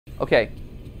Okay.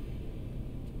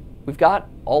 We've got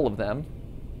all of them.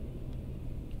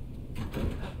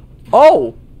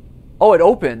 Oh! Oh, it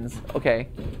opens. Okay.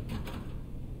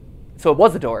 So it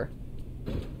was a door.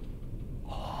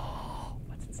 Oh,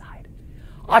 what's inside?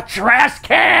 A trash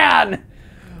can!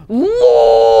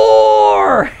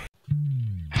 Lore!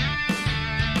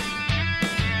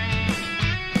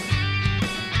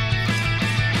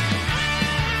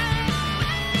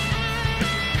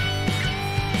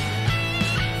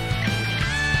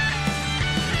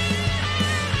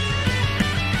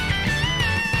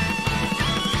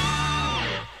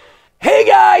 Hey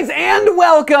guys, and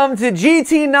welcome to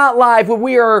GTLive, where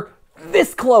we are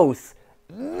this close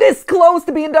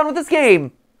to being done with this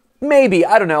game. Maybe,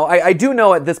 I don't know. I do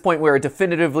know at this point we're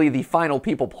definitively the final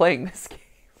people playing this game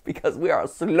because we are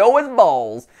slow as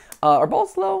balls. Are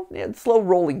balls slow? Yeah, slow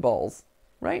rolling balls,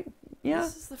 right? Yeah.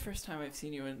 This is the first time I've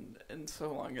seen you in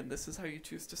so long, and this is how you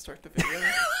choose to start the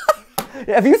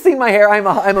video. Have you seen my hair? I'm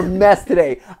a mess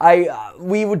today.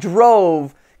 We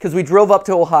drove. Because we drove up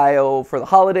to Ohio for the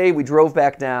holiday, we drove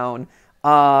back down,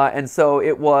 and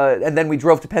then we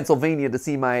drove to Pennsylvania to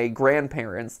see my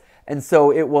grandparents, and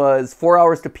so it was 4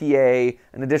 hours to PA,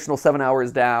 an additional 7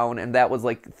 hours down, and that was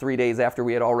like 3 days after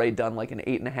we had already done like an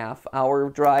 8.5 hour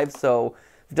drive, so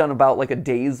we've done about like a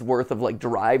day's worth of like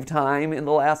drive time in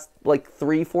the last like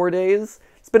 3-4 days.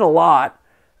 It's been a lot.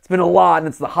 It's been a lot, and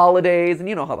it's the holidays, and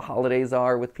you know how the holidays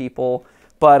are with people,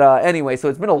 but anyway, so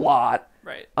it's been a lot.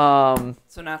 Right.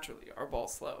 So naturally, our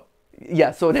balls slow.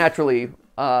 Yeah, so naturally,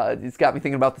 it's got me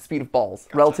thinking about the speed of balls,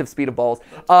 gotcha. Relative speed of balls.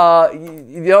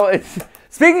 You know,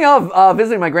 speaking of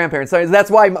visiting my grandparents, so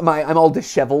that's why I'm all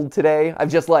disheveled today. I'm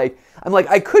like,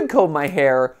 I could comb my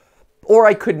hair, or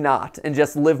I could not, and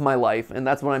just live my life, and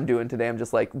that's what I'm doing today. I'm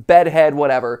just like, bedhead,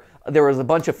 whatever. There was a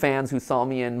bunch of fans who saw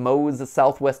me in Moe's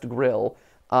Southwest Grill,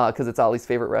 because it's Ollie's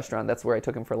favorite restaurant. That's where I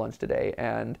took him for lunch today,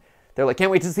 and they're like,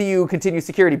 can't wait to see you continue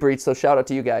security breach, so shout out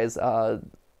to you guys.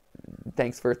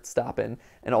 Thanks for stopping.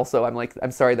 And also,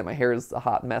 I'm sorry that my hair is a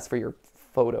hot mess for your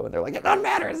photo. And they're like, it doesn't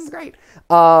matter, this is great.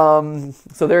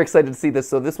 So they're excited to see this,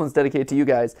 so this one's dedicated to you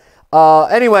guys.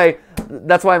 Anyway,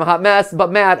 that's why I'm a hot mess.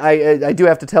 But Matt, I do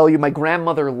have to tell you, my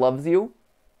grandmother loves you.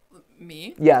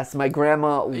 Me? Yes, my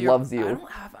grandma loves you.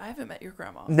 I haven't met your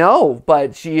grandma. No,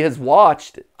 but she has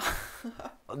watched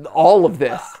all of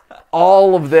this.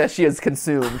 All of this she has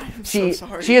consumed. She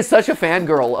is such a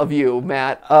fangirl of you,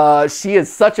 Matt. She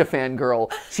is such a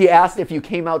fangirl. She asked if you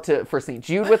came out for St.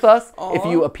 Jude with us, if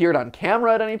you appeared on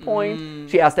camera at any point.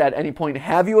 She asked at any point,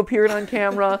 have you appeared on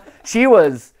camera? She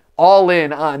was all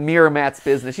in on Mirror Matt's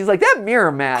business. She's like, that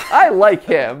Mirror Matt, I like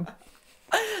him.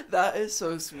 That is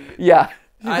so sweet. Yeah.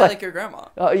 I like your grandma.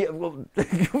 Yeah, well,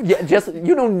 yeah, just,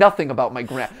 you know nothing about my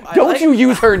grandma. Don't you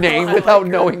use her name without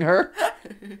knowing her.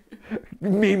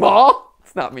 Meemaw?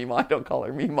 It's not Meemaw. I don't call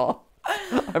her Meemaw.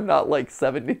 I'm not like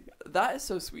 70. That is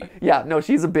so sweet. Yeah, no,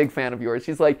 she's a big fan of yours.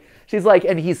 She's like,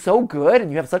 and he's so good, and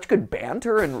you have such good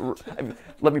banter, and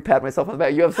let me pat myself on the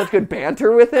back. You have such good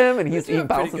banter with him, and he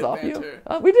bounces off banter.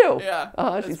 You. We do.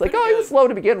 Yeah. She's like, he was slow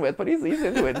to begin with, but he's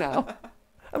into it now.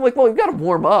 I'm like, well, we've got to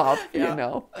warm up, you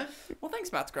know. Well,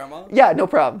 thanks, Matt's grandma. Yeah, no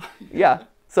problem. Yeah.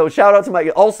 So shout out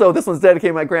to also, this one's dedicated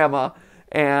to my grandma,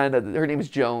 and her name is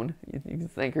Joan. You can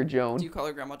thank her, Joan. Do you call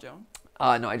her Grandma Joan?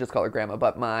 No, I just call her Grandma,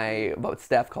 but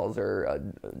staff calls her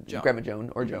Grandma Joan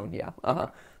or Joan, yeah.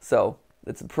 So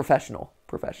it's a professional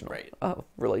right.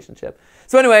 Relationship.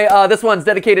 So anyway, this one's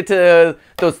dedicated to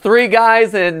those three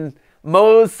guys in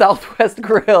Moe's Southwest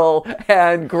Grill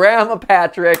and Grandma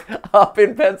Patrick up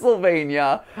in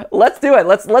Pennsylvania. Let's do it.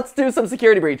 Let's do some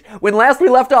security breach. When last we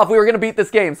left off, we were gonna beat this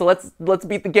game, so let's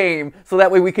beat the game so that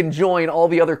way we can join all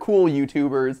the other cool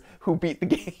YouTubers who beat the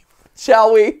game.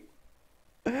 Shall we?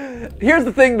 Here's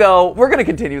the thing though, we're gonna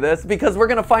continue this because we're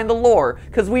gonna find the lore,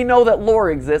 because we know that lore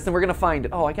exists and we're gonna find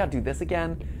it. Oh, I gotta do this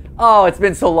again. Oh, it's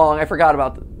been so long. I forgot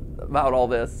about all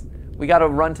this. We gotta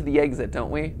run to the exit,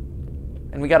 don't we?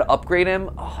 And we gotta upgrade him.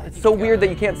 Oh, it's so weird that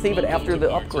you can't save it after the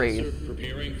upgrade.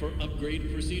 Preparing for upgrade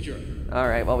procedure. All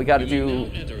right, well we gotta do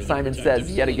Simon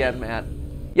Says yet again, Matt.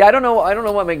 Yeah, I don't know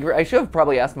what I should have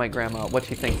probably asked my grandma what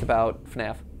she thinks about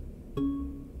FNAF.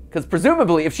 Because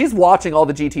presumably, if she's watching all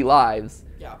the GTLives,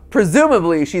 yeah,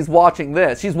 presumably she's watching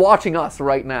this. She's watching us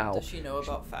right now. Does she know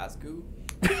about Fazgoo?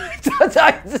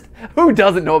 Who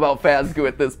doesn't know about Fazgoo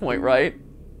at this point, right?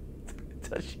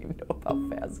 Does she know about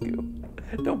Fazgoo?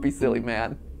 Don't be silly,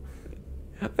 man.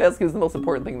 Fazgoo is the most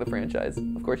important thing in the franchise.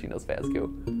 Of course she knows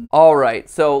Fazgoo. All right,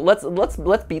 so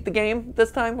let's beat the game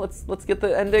this time. Let's get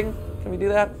the ending. Can we do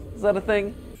that? Is that a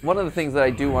thing? One of the things that I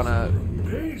do want to...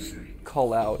 Amazing.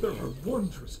 call out There are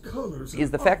wondrous colors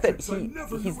is the and fact that objects I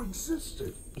never knew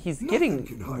existed. he's Nothing getting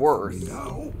can hide worse. from me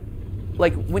now.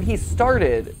 Like, when he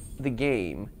started the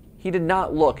game, he did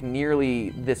not look nearly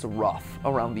this rough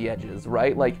around the edges,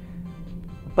 right? Like,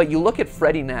 but you look at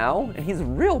Freddy now, and he's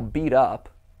real beat up.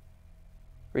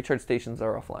 Recharge stations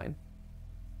are offline.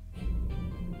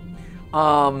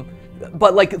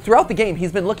 But like throughout the game,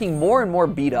 he's been looking more and more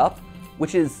beat up,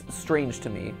 which is strange to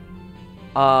me.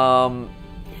 And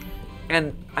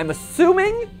I'm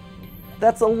assuming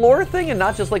that's a lore thing and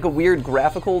not just like a weird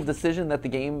graphical decision that the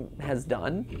game has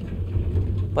done.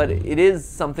 But it is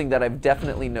something that I've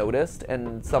definitely noticed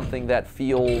and something that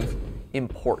feels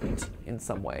important in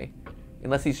some way.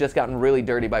 Unless he's just gotten really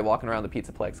dirty by walking around the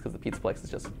Pizzaplex, because the Pizzaplex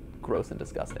is just gross and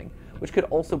disgusting. Which could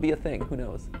also be a thing, who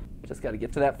knows? Just gotta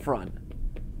get to that front.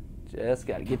 Just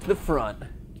gotta get to the front.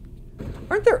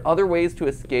 Aren't there other ways to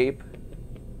escape?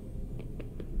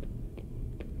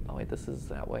 Oh wait, this is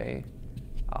that way.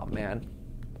 Oh man.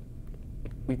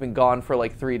 We've been gone for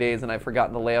like 3 days and I've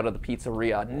forgotten the layout of the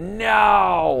pizzeria.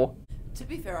 No! To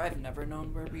be fair, I've never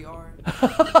known where we are.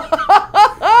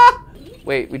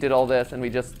 Wait, we did all this and we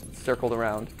just circled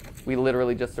around. We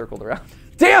literally just circled around.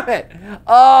 Damn it!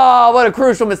 Oh, what a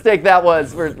crucial mistake that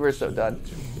was. We're so done.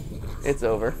 It's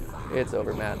over. It's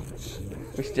over, man.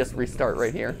 We should just restart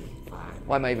right here.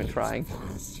 Why am I even trying?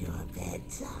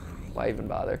 Why even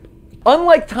bother?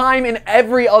 Unlike time in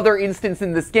every other instance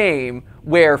in this game,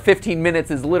 where 15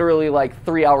 minutes is literally like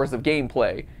 3 hours of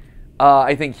gameplay,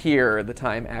 I think here the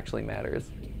time actually matters.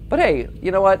 But hey,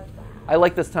 you know what? I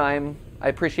like this time. I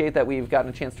appreciate that we've gotten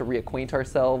a chance to reacquaint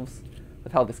ourselves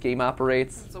with how this game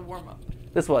operates. It's a warm-up.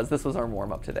 This was our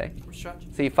warm-up today. We're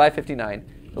stretching. See, 5:59.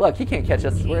 Look, he can't catch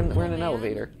us. We're in an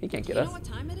elevator. He can't get us. You know what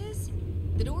time it is?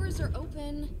 The doors are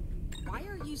open. Why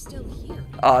are you still here?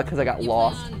 Because I got You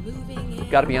lost. plan on moving in,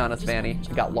 Gotta be honest, just Vanny. want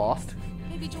a I got job? lost.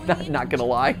 Maybe join the Not gonna internship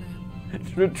lie.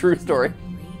 program. True story.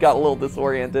 Got a little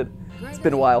disoriented. It's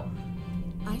been a while.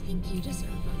 I think you deserve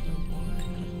a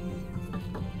reward.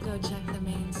 Go check the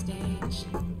main stage.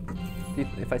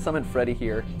 If I summon Freddy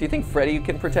here, do you think Freddy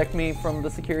can protect me from the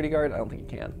security guard? I don't think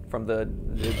he can. From the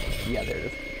yeah, there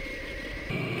it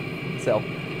is. So,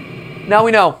 now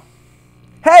we know.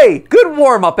 Hey, good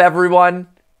warm-up, everyone.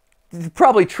 You could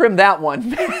probably trim that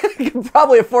one. You could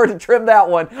probably afford to trim that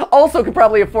one. Also could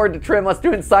probably afford to trim us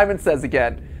doing Simon Says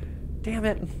again. Damn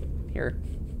it. Here.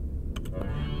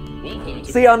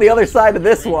 See you on the other side of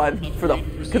this one.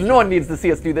 Because no one needs to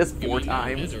see us do this 4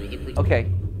 times. Okay,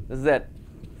 this is it.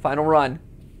 Final run.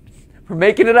 We're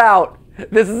making it out.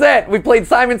 This is it. We played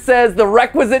Simon Says the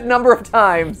requisite number of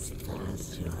times.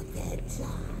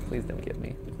 Please don't get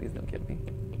me. Please don't get me.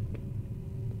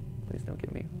 Please don't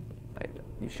get me.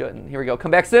 You shouldn't. Here we go. Come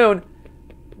back soon.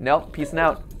 Nope. Peacing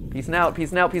out. Peacing out.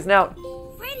 Peacing out. Peacing out.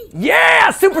 Freddy!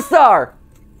 Yeah! Superstar!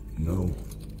 No,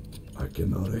 I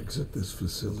cannot exit this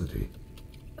facility.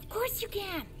 Of course you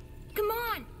can. Come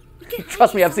on. You can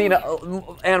Trust me, hide I've seen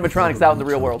somewhere. animatronics out in the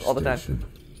real world all the time. Station,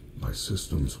 my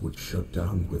systems would shut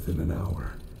down within an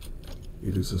hour.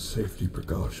 It is a safety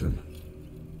precaution.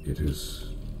 It is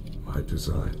my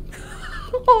design.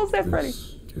 Oh, is that Freddy?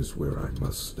 This is where I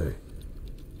must stay.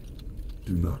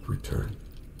 Do not return.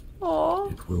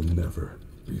 Aww. It will never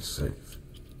be safe.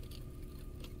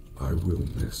 I will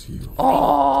miss you.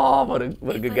 Oh, what a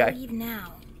good If I guy. leave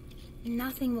now,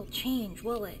 nothing will change,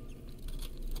 will it?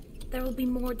 There will be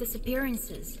more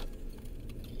disappearances.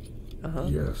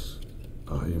 Yes,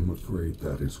 I am afraid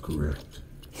that is correct.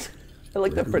 I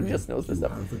like that Freddy Gregory, just knows this you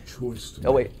stuff. have a choice to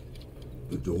Oh, make.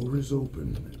 wait. The door is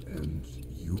open, and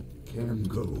you can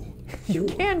go. You Or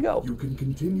can go. You can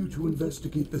continue to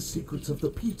investigate the secrets of the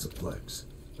Pizzaplex.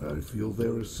 I feel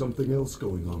there is something else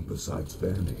going on besides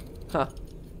Vanny. Huh.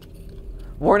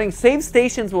 Warning, save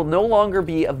stations will no longer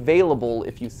be available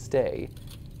if you stay.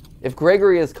 If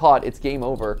Gregory is caught, it's game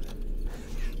over.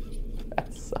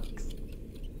 That sucks.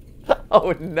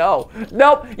 Oh no.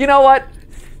 Nope, you know what?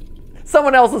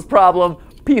 Someone else's problem.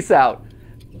 Peace out.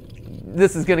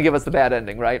 This is gonna give us the bad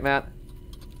ending, right, Matt?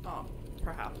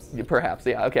 Perhaps. Yeah, perhaps,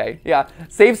 yeah, okay. Yeah.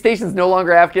 Save stations no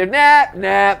longer active.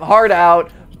 Nah, hard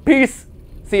out. Peace.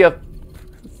 See ya.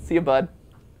 See ya, bud.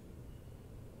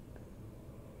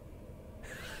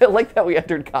 I like that we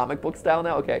entered comic book style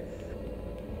now. Okay.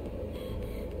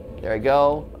 There I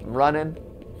go. I'm running.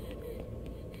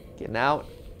 Getting out.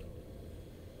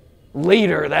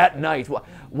 Later that night.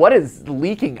 What is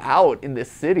leaking out in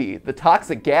this city? The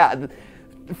toxic gas.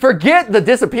 Forget the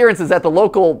disappearances at the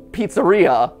local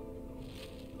pizzeria.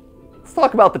 Let's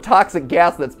talk about the toxic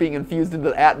gas that's being infused into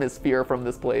the atmosphere from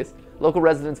this place. Local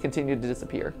residents continue to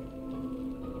disappear.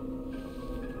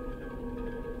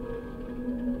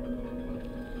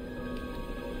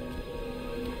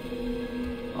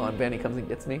 on. Vanny comes and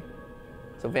gets me.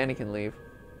 So Vanny can leave.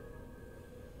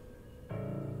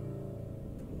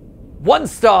 1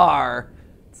 star!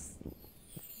 It's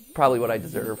probably what I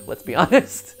deserve, let's be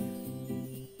honest.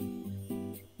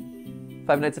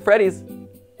 Five Nights at Freddy's.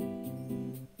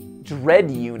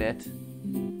 Dread Unit.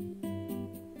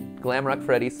 Glamrock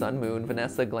Freddy, Sun Moon,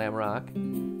 Vanessa, Glamrock.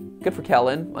 Good for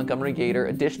Kellen, Montgomery Gator,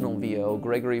 additional VO,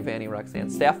 Gregory, Vanny, Roxanne.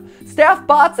 Staff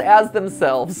bots as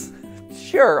themselves.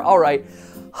 Sure, alright.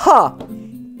 Huh.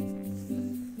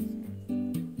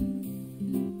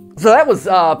 So that was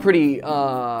pretty,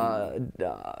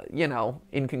 you know,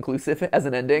 inconclusive as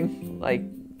an ending.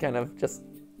 Like, kind of just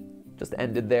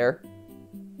ended there.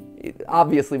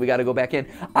 Obviously, we got to go back in.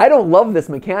 I don't love this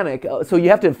mechanic. So you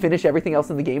have to finish everything else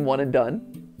in the game one and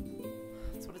done?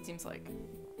 That's what it seems like.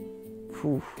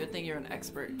 Whew. Good thing you're an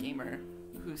expert gamer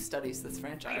who studies this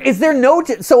franchise. Is there no...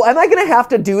 So am I going to have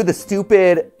to do the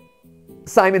stupid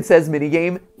Simon Says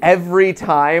minigame every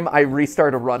time I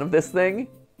restart a run of this thing?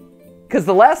 Because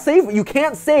the last save... You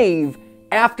can't save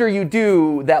after you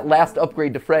do that last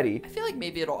upgrade to Freddy. I feel like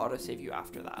maybe it'll autosave you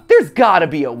after that. There's gotta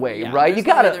be a way, Yeah, right? there's You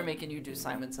gotta... no way they're making you do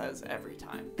Simon Says every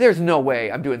time. There's no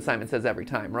way I'm doing Simon Says every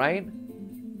time, right?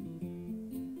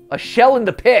 A shell in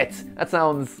the pit. That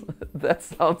sounds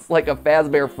like a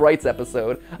Fazbear Frights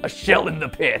episode. A shell in the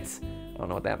pit. I don't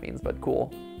know what that means, but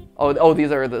cool. Oh,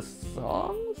 these are the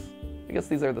songs? I guess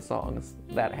these are the songs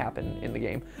that happen in the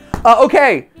game.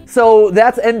 Okay, so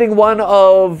that's ending 1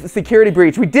 of Security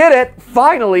Breach. We did it,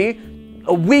 finally,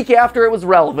 a week after it was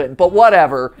relevant, but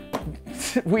whatever.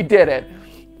 We did it.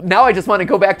 Now I just want to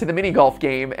go back to the mini golf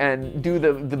game and do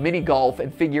the mini golf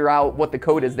and figure out what the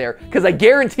code is there, because I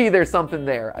guarantee there's something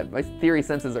there. My theory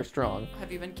senses are strong.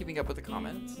 Have you been keeping up with the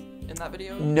comments in that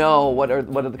video? No, what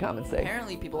do the comments say?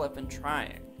 Apparently people have been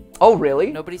trying. Oh,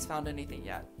 really? Nobody's found anything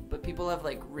yet, but people have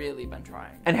like really been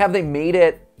trying. And have they made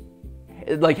it,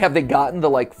 like, have they gotten the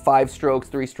like 5 strokes,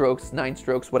 3 strokes, 9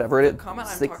 strokes, whatever it is? The comment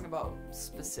I'm talking about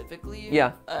specifically,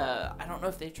 yeah. I don't know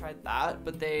if they tried that,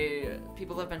 but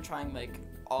people have been trying like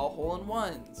all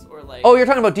hole-in-ones or like... Oh, you're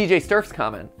talking about DJ Sturf's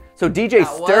comment. So DJ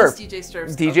Sturf. Was DJ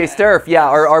Sturf's. DJ okay. Sturf, yeah,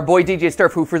 our boy DJ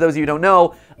Sturf, who for those of you who don't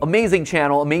know, amazing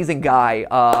channel, amazing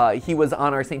guy. He was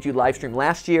on our St. Jude live stream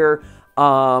last year.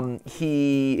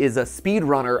 He is a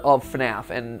speedrunner of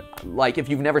FNAF, and like if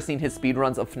you've never seen his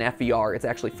speedruns of FNAF VR, it's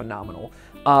actually phenomenal.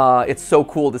 It's so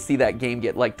cool to see that game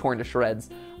get like torn to shreds.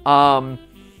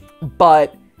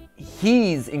 But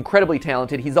he's incredibly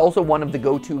talented. He's also one of the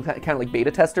go-to kind of like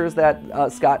beta testers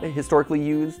that Scott historically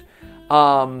used.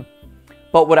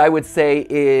 But what I would say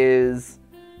is,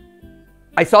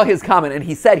 I saw his comment and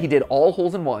he said he did all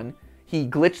holes in one. He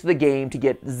glitched the game to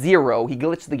get 0. He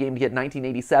glitched the game to get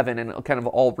 1987 and kind of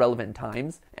all relevant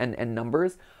times and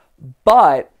numbers.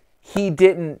 But he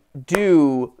didn't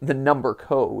do the number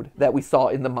code that we saw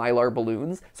in the Mylar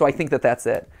balloons. So I think that that's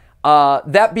it.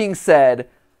 That being said,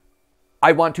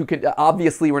 I want to,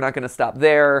 obviously we're not going to stop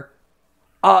there.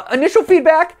 Initial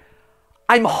feedback,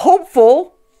 I'm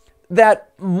hopeful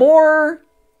that more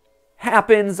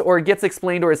happens or gets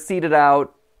explained or is seeded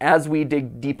out as we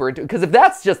dig deeper into, because if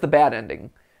that's just the bad ending,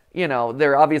 you know,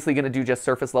 they're obviously going to do just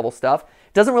surface level stuff.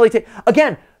 It doesn't really take,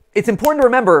 again, it's important to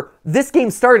remember, this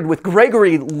game started with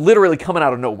Gregory literally coming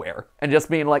out of nowhere and just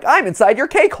being like, I'm inside your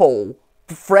cake hole,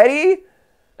 Freddy?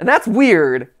 And that's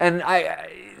weird. And I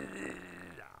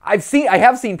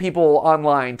have seen people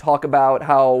online talk about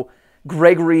how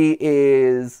Gregory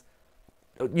is,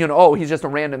 you know, oh, he's just a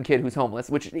random kid who's homeless,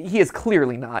 which he is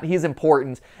clearly not. He's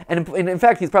important. And in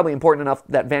fact, he's probably important enough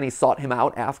that Vanny sought him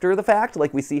out after the fact.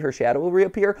 Like, we see her shadow will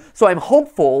reappear. So I'm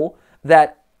hopeful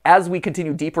that as we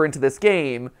continue deeper into this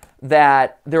game,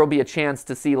 that there will be a chance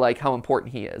to see, like, how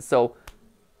important he is. So,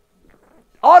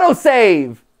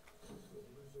 autosave!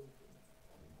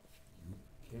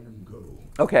 Can go.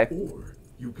 Okay. Or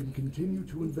you can continue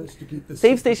to investigate the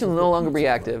Save stations will no longer be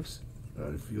active.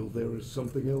 I feel there is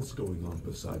something else going on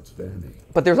besides Vanny.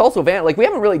 But there's also Vanny. Like, we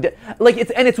haven't really... like,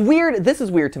 it's weird. This is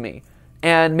weird to me.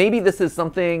 And maybe this is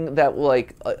something that,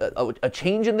 like, a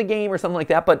change in the game or something like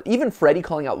that. But even Freddy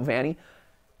calling out Vanny,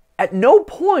 at no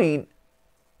point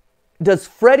does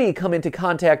Freddy come into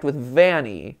contact with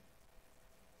Vanny.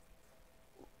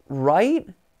 Right?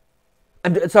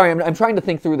 I'm trying to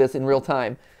think through this in real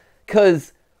time.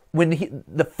 Because when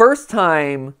the first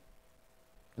time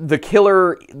the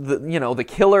killer, the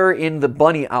killer in the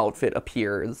bunny outfit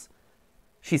appears,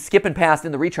 she's skipping past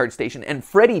in the recharge station, and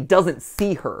Freddy doesn't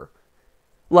see her.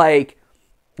 Like,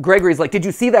 Gregory's like, did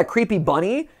you see that creepy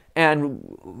bunny?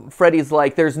 And Freddy's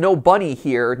like, there's no bunny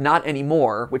here, not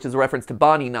anymore, which is a reference to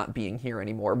Bonnie not being here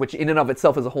anymore, which in and of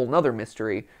itself is a whole nother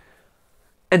mystery.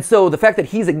 And so the fact that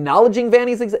he's acknowledging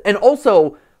Vanny's and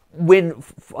also when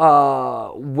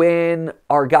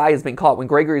our guy has been caught, when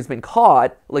Gregory has been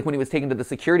caught, like when he was taken to the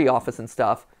security office and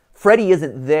stuff, Freddy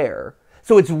isn't there.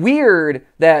 So it's weird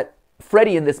that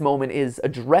Freddy in this moment is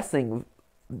addressing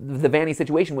the Vanny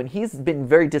situation when he's been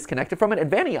very disconnected from it.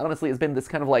 And Vanny honestly has been this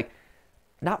kind of like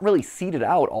not really seeded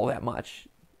out all that much.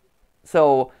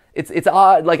 So it's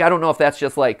odd. Like, I don't know if that's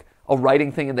just like a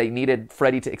writing thing and they needed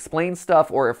Freddy to explain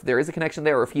stuff, or if there is a connection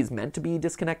there, or if he's meant to be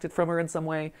disconnected from her in some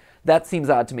way. That seems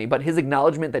odd to me. But his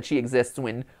acknowledgement that she exists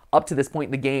when up to this point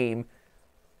in the game,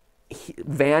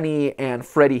 Vanny and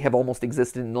Freddy have almost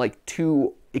existed in like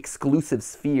two exclusive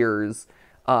spheres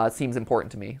seems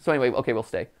important to me. So anyway, okay, we'll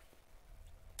stay.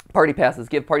 Party passes.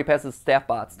 Give party passes staff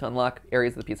bots to unlock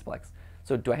areas of the Pizzaplex.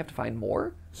 So do I have to find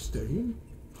more? Staying?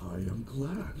 I am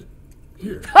glad.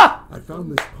 Here, Ha! I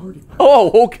found this party pass.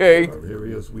 Oh, okay. There are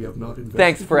areas we have not investigated.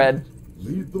 Thanks, Fred.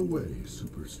 Lead the way,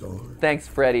 superstar. Thanks,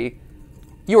 Freddy.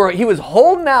 He was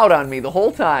holding out on me the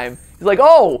whole time. He's like,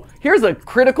 oh, here's a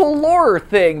critical lore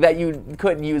thing that you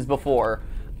couldn't use before.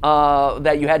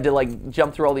 That you had to like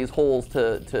jump through all these holes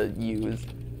to use.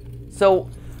 So,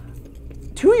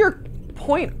 to your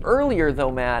point earlier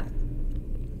though, Matt,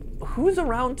 who's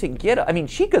around to get I mean,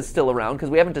 Chica's still around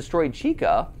because we haven't destroyed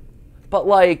Chica. But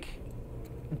like,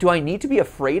 do I need to be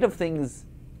afraid of things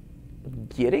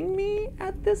getting me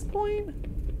at this point?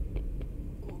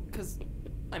 Because,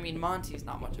 I mean, Monty's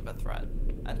not much of a threat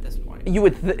at this point. You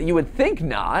would think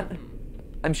not.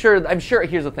 I'm sure.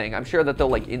 Here's the thing. I'm sure that they'll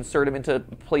like insert him into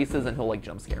places and he'll like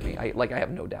jump scare me. I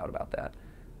have no doubt about that.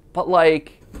 But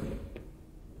like,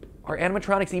 are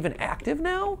animatronics even active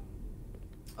now?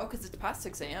 Oh, because it's past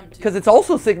 6 a.m. too. Because it's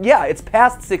also it's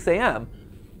past 6 a.m.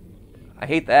 I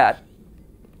hate that.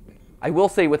 I will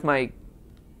say with my...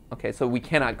 Okay, so we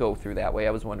cannot go through that way. I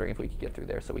was wondering if we could get through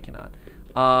there, so we cannot.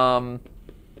 I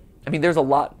mean, there's a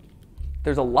lot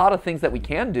of things that we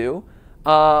can do.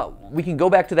 We can go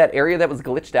back to that area that was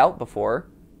glitched out before.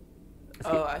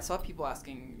 Oh, I saw people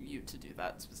asking you to do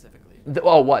that specifically.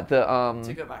 What?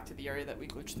 To go back to the area that we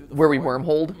glitched through the where we floor.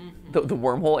 wormholed? Mm-hmm. The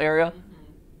wormhole area?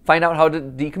 Mm-hmm. Find out how to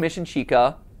decommission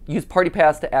Chica. Use Party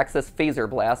Pass to access Phaser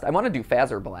Blast. I want to do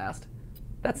Phaser Blast.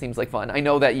 That seems like fun. I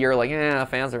know that you're like,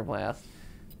 Phaser Blast.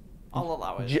 I'll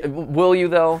allow it. Will you,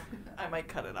 though? I might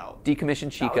cut it out.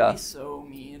 Decommission Chica. That would be so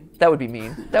mean. That would be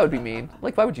mean. That would be mean.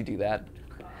 Like, why would you do that?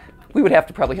 We would have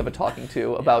to probably have a talking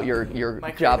to about your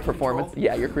job performance. Control.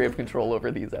 Yeah, your creative control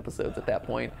over these episodes at that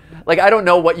point. Like, I don't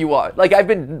know what you are. Like, I've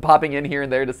been popping in here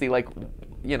and there to see, like,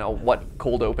 what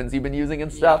cold opens you've been using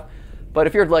and stuff. Yeah. But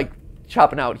if you're, like,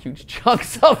 chopping out huge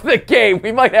chunks of the game,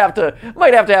 we might have to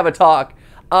have a talk.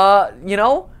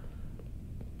 On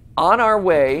our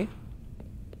way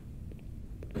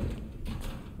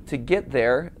to get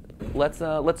there,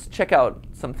 let's check out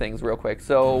some things real quick.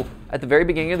 So at the very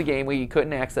beginning of the game, we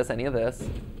couldn't access any of this.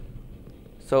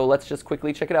 So let's just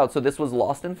quickly check it out. So this was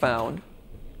Lost and Found.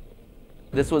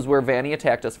 This was where Vanny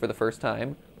attacked us for the first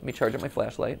time. Let me charge up my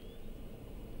flashlight,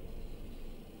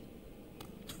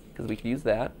 because we could use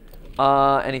that.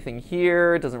 Anything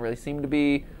here? Doesn't really seem to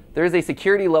be. There is a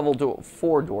security level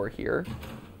 4 door here.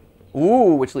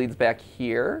 Ooh, which leads back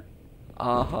here.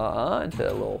 Into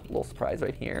a little surprise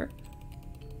right here.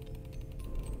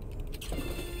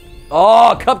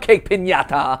 Oh, cupcake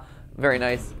piñata. Very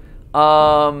nice.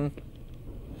 So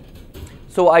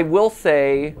I will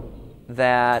say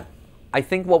that I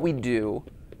think what we do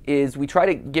is we try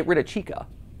to get rid of Chica,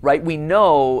 right? We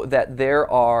know that there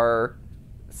are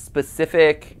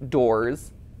specific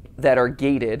doors that are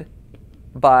gated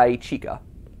by Chica.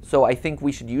 So I think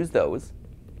we should use those,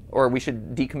 or we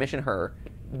should decommission her,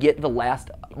 get the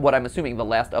last, what I'm assuming, the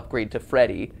last upgrade to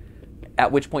Freddy,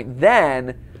 at which point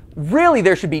then, really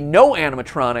there should be no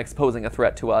animatronics posing a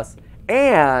threat to us,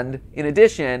 and in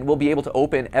addition, we'll be able to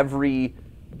open every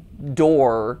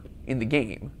door in the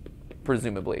game,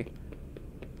 presumably.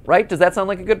 Right? Does that sound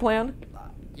like a good plan?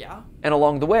 Yeah. And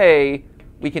along the way,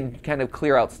 we can kind of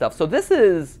clear out stuff. So this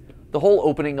is the whole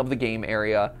opening of the game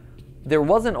area. There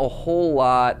wasn't a whole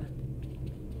lot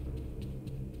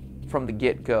from the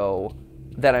get-go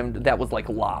that was like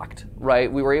locked,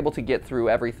 right? We were able to get through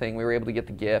everything. We were able to get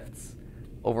the gifts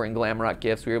over in Glamrock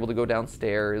Gifts. We were able to go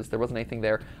downstairs. There wasn't anything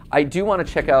there. I do want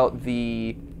to check out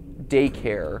the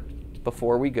daycare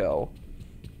before we go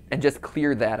and just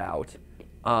clear that out,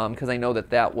 because I know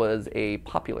that was a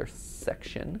popular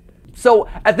section. So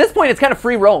at this point, it's kind of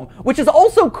free roam, which is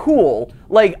also cool.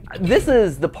 Like, this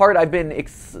is the part I've been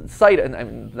excited, I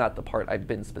mean, not the part I've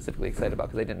been specifically excited about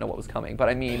because I didn't know what was coming, but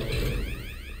I mean,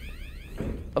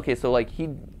 okay, so like he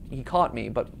caught me,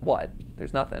 but what?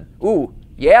 There's nothing. Ooh,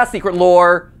 yeah, secret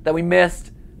lore that we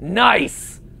missed.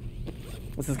 Nice!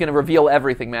 This is gonna reveal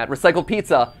everything, Matt. Recycled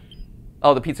pizza.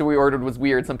 Oh, the pizza we ordered was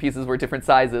weird. Some pieces were different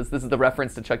sizes. This is the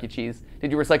reference to Chuck E. Cheese.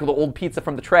 Did you recycle the old pizza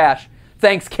from the trash?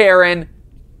 Thanks, Karen.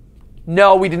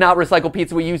 No, we did not recycle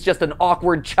pizza. We used just an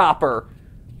awkward chopper.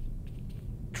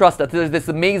 Trust us, there's this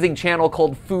amazing channel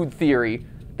called Food Theory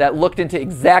that looked into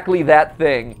exactly that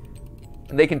thing.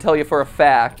 And they can tell you for a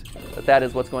fact that that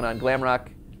is what's going on. Glamrock.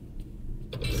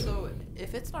 So,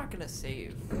 if it's not gonna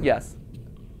save, Yes.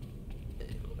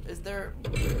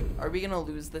 are we gonna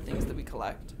lose the things that we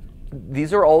collect?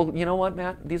 These are all, you know what,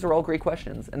 Matt? These are all great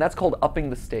questions. And that's called upping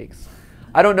the stakes.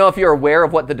 I don't know if you're aware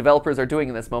of what the developers are doing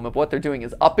in this moment, but what they're doing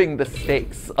is upping the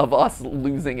stakes of us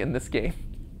losing in this game.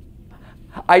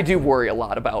 I do worry a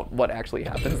lot about what actually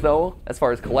happens, though, as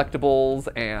far as collectibles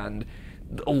and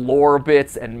lore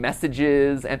bits and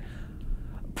messages, and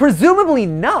presumably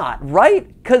not, right?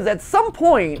 Because at some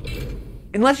point,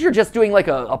 unless you're just doing like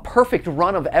a perfect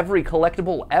run of every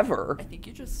collectible ever. I think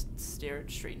you just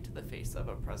stared straight into the face of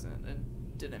a present and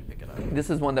didn't pick it up. This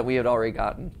is one that we had already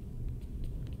gotten.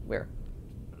 Where?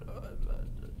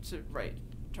 Right.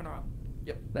 Turn around.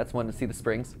 Yep. That's one to see the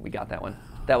springs. We got that one.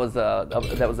 That was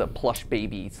a plush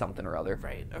baby something or other.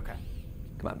 Right. Okay.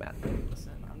 Come on, Matt.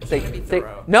 Listen, I'm just gonna be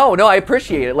thorough. No, I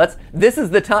appreciate it. This is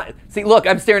the time. See, look,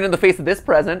 I'm staring in the face of this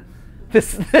present.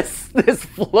 This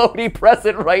floaty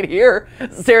present right here.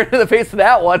 Staring in the face of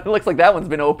that one. It looks like that one's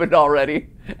been opened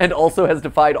already. And also has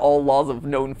defied all laws of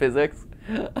known physics.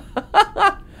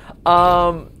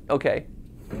 Okay.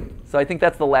 So I think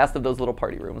that's the last of those little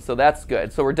party rooms. So that's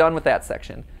good. So we're done with that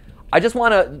section. I just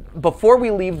want to, before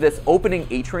we leave this opening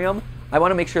atrium, I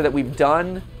want to make sure that we've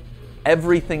done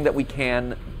everything that we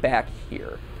can back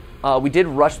here. We did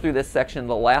rush through this section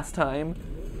the last time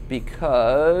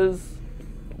because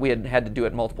we had to do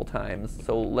it multiple times.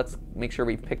 So let's make sure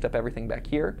we've picked up everything back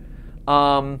here.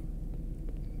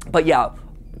 But yeah,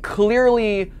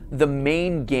 clearly the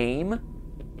main game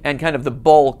and kind of the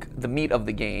bulk, the meat of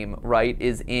the game, right,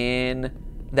 is in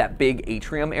that big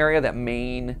atrium area, that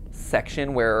main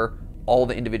section where all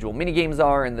the individual minigames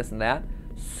are and this and that.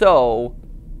 So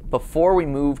before we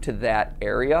move to that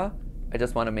area, I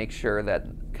just want to make sure that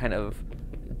kind of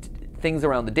things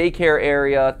around the daycare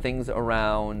area, things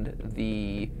around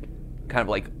the kind of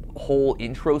like whole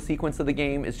intro sequence of the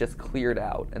game is just cleared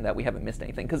out and that we haven't missed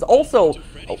anything. Because also,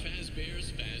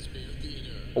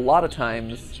 a lot of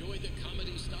times,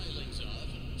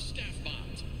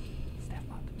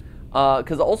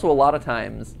 because also a lot of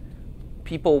times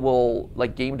people will,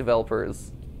 like game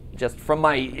developers, just from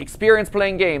my experience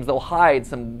playing games, they'll hide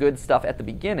some good stuff at the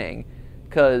beginning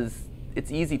because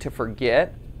it's easy to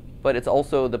forget, but it's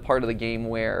also the part of the game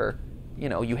where, you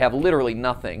know, you have literally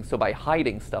nothing. So by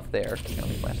hiding stuff there, let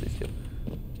me flash these two.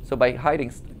 So by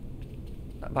hiding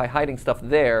stuff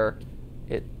there,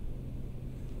 it,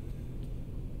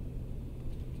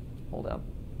 hold up.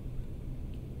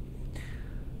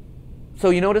 So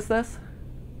you notice this?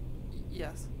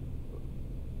 Yes.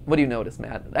 What do you notice,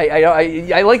 Matt?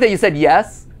 I like that you said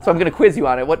yes, so I'm going to quiz you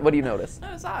on it. What do you notice? No,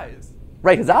 his eyes.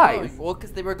 Right, his eyes. Glowing. Well,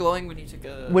 because they were glowing when you took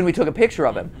a... When we took a picture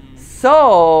of him.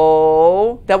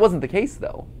 So, that wasn't the case,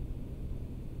 though.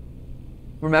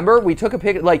 Remember, we took a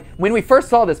picture, like, when we first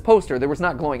saw this poster, there was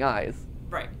not glowing eyes.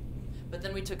 Right. But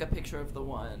then we took a picture of the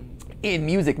one... In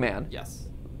Music Man. Yes.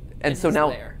 And so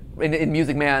now, in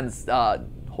Music Man's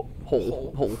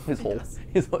hole.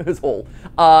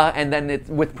 And then it's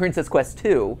with Princess Quest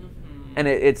 2, and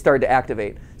it started to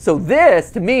activate. So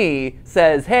this, to me,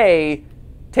 says, hey,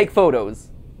 take photos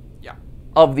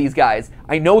of these guys.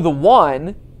 I know the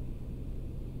one,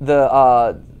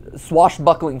 the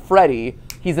swashbuckling Freddy,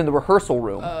 he's in the rehearsal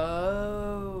room.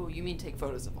 Oh, you mean take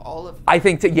photos of all of them? I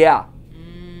think, yeah.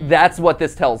 That's what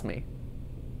this tells me.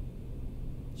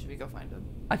 Should we go find him?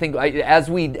 I think as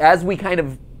we kind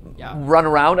of run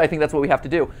around, I think that's what we have to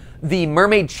do. The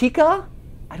Mermaid Chica,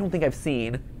 I don't think I've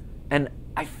seen. And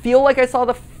I feel like I saw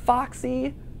the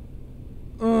Foxy.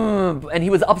 And he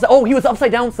was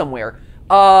upside down somewhere.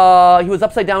 He was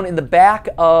upside down in the back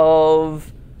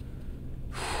of...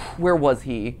 Where was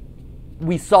he?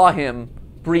 We saw him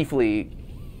briefly.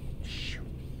 Shoot.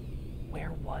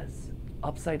 Where was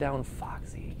upside down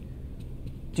Foxy?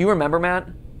 Do you remember, Matt?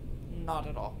 Not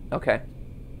at all. Okay.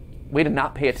 Way to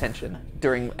not pay attention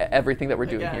during everything that we're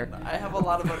doing here. I have a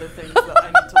lot of other things that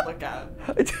I need to look at.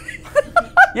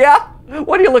 Yeah?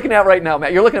 What are you looking at right now,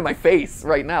 Matt? You're looking at my face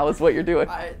right now is what you're doing.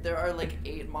 There are like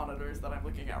 8 monitors that I'm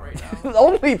looking at right now.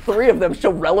 Only 3 of them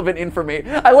show relevant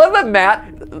information. I love that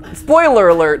Matt, spoiler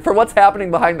alert for what's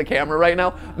happening behind the camera right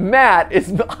now, Matt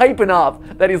is hyping up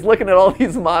that he's looking at all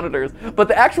these monitors, but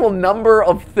the actual number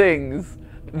of things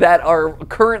that are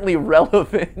currently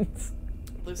relevant.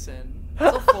 Listen,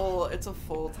 it's a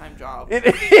full-time job. It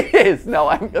is. No,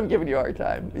 I'm giving you a hard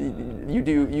time. You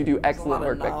do excellent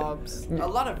work back knobs. there. A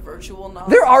lot of virtual knobs.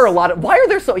 There are a lot of. Why are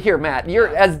there so? Here, Matt.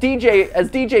 You're as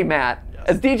DJ Matt,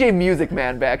 as DJ Music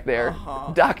Man back there,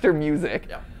 Dr. Music.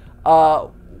 Yeah.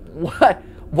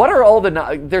 What are all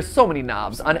the there's so many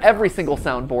knobs on every single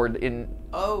soundboard in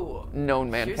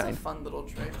known mankind. Here's a fun little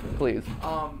trick. Please.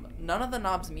 None of the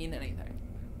knobs mean anything.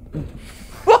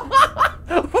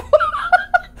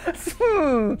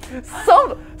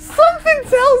 Something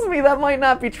tells me that might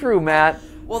not be true, Matt.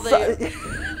 Well, they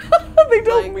they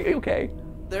don't mean okay.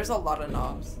 There's a lot of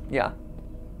knobs. Yeah.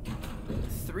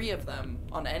 3 of them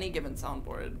on any given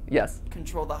soundboard. Yes.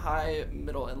 Control the high,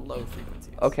 middle, and low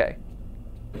frequencies. Okay.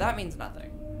 That means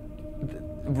nothing.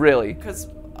 Really? Because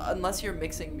unless you're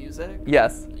mixing music,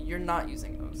 yes, you're not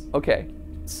using those. Okay.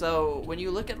 So when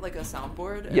you look at like a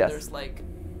soundboard and there's like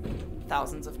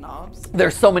thousands of knobs.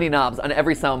 There's so many knobs on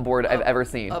every soundboard I've ever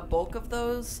seen. A bulk of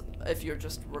those, if you're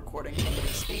just recording somebody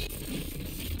speak.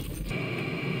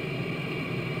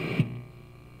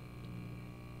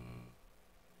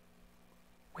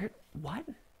 What?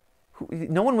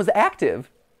 No one was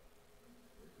active.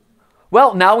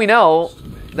 Well, now we know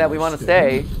that we want to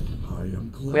stay.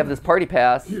 We have this party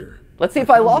pass. Let's see if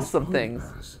I lost some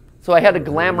things. So I had a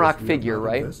glam rock figure,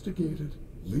 right?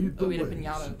 Oh, we had a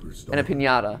pinata. And a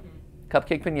pinata.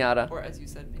 Cupcake pinata. Or as you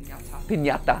said, pinata.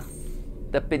 Pinata.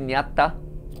 The pinata.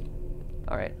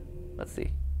 All right. Let's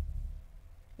see.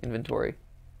 Inventory.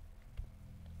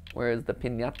 Where is the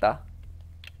pinata?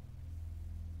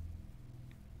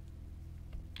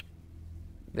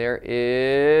 There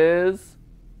is...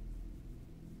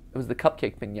 It was the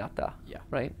cupcake pinata. Yeah.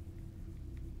 Right?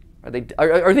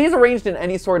 Are these arranged in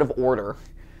any sort of order?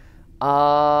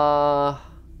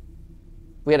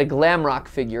 We had a glam rock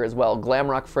figure as well. Glam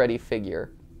rock Freddy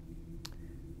figure.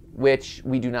 Which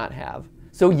we do not have.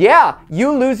 So yeah,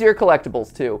 you lose your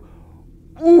collectibles too.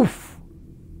 Oof.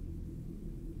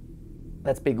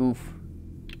 That's big oof.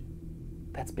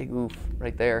 That's big oof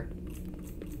right there.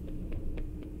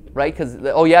 Right? Because,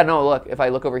 oh yeah, no, look. If I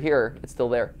look over here, it's still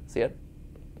there. See it?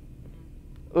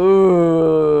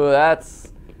 Ooh,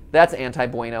 that's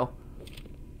anti-bueno.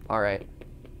 All right.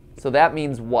 So that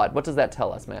means what? What does that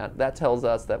tell us, Matt? That tells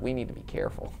us that we need to be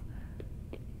careful.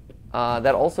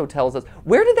 That also tells us...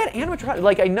 Where did that animatronic...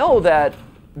 Like, I know that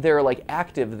they're, like,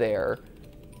 active there.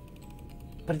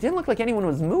 But it didn't look like anyone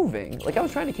was moving. Like, I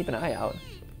was trying to keep an eye out.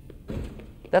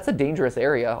 That's a dangerous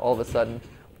area, all of a sudden.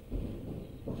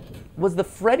 Was the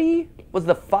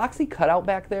Foxy cutout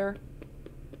back there?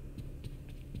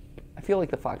 I feel like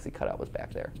the Foxy cutout was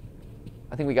back there.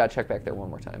 I think we gotta check back there one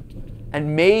more time.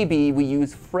 And maybe we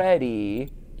use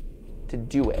Freddy to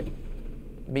do it.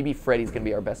 Maybe Freddy's gonna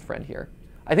be our best friend here.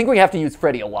 I think we have to use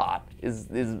Freddy a lot, is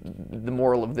the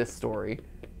moral of this story.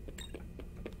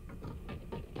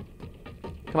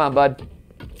 Come on, bud.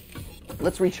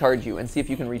 Let's recharge you and see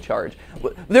if you can recharge.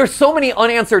 There's so many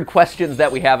unanswered questions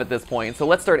that we have at this point, so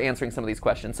let's start answering some of these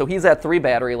questions. So he's at 3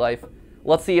 battery life.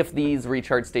 Let's see if these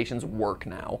recharge stations work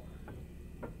now.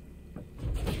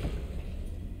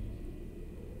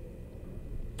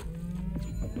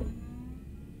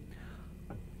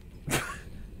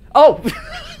 Oh!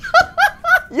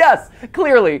 Yes,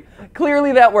 clearly.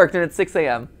 Clearly that worked, and it's 6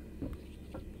 a.m.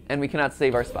 And we cannot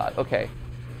save our spot. Okay.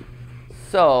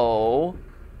 So...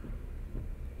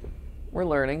 We're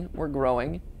learning. We're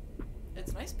growing.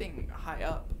 It's nice being high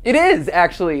up. It is,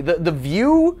 actually. The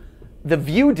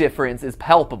view difference is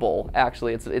palpable,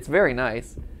 actually. It's very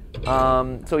nice.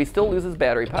 So he still loses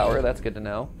battery power. That's good to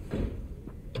know.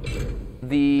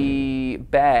 The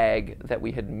bag that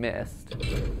we had missed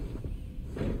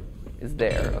is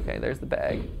there. Okay, there's the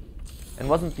bag. And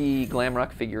wasn't the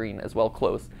Glamrock figurine as well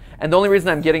close? And the only reason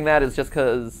I'm getting that is just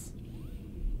because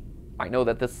I know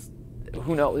that this...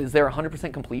 Who knows? Is there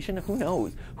 100% completion? Who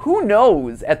knows? Who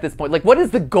knows at this point? Like, what is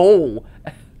the goal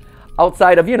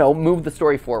outside of, you know, move the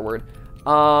story forward?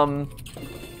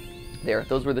 There.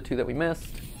 Those were the 2 that we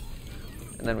missed.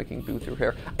 And then we can go through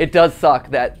here. It does suck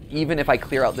that even if I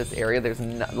clear out this area, there's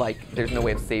no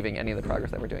way of saving any of the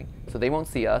progress that we're doing. So they won't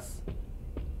see us.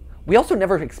 We also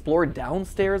never explored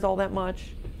downstairs all that much.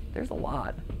 There's a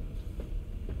lot.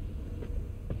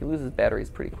 He loses batteries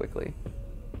pretty quickly.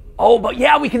 Oh, but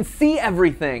yeah, we can see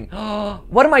everything.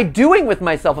 What am I doing with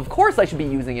myself? Of course I should be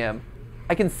using him.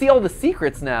 I can see all the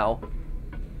secrets now.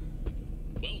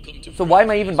 So why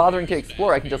am I even bothering to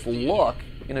explore? I can just look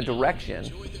in a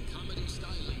direction.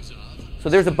 So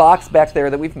there's a box back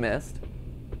there that we've missed.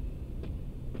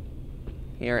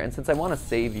 Here, and since I want to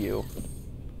save you,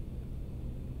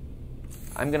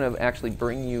 I'm going to actually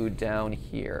bring you down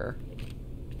here.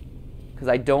 Because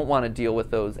I don't want to deal with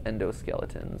those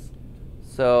endoskeletons.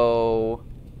 So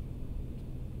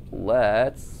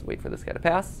let's wait for this guy to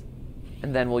pass.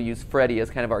 And then we'll use Freddy as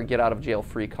kind of our get out of jail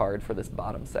free card for this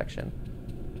bottom section.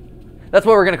 That's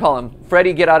what we're going to call him.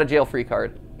 Freddy get out of jail free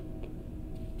card.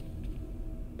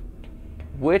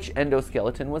 Which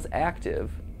endoskeleton was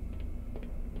active?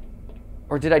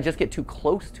 Or did I just get too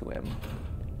close to him?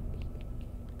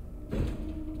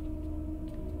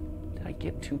 Did I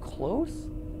get too close?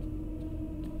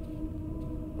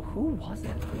 Who was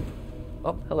it?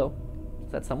 Oh, hello.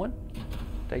 Is that someone?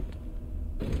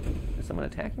 Is someone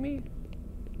attacking me?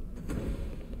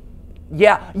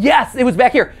 Yeah, yes, it was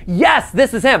back here. Yes,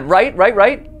 this is him, right?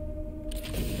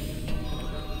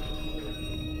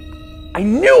 I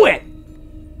knew it!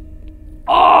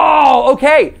 Oh,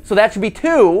 okay. So that should be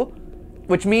 2,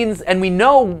 which means, and we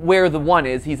know where the 1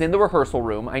 is. He's in the rehearsal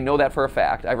room. I know that for a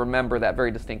fact. I remember that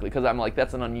very distinctly because I'm like,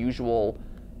 that's an unusual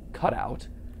cutout.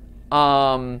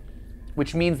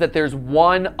 Which means that there's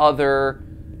one other,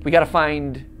 we gotta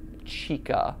find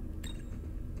Chica.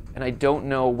 And I don't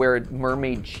know where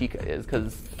Mermaid Chica is,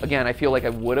 because, again, I feel like I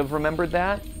would have remembered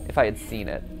that if I had seen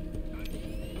it.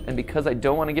 And because I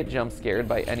don't want to get jump scared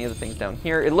by any of the things down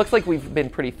here, it looks like we've been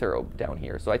pretty thorough down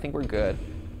here, so I think we're good.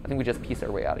 I think we just piece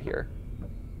our way out of here.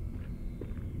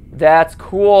 That's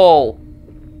cool.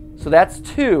 So that's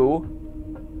 2.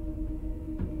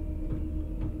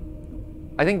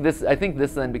 I think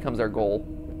this then becomes our goal.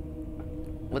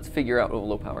 Let's figure out,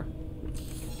 low power.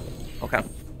 Okay.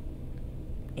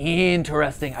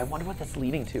 Interesting. I wonder what that's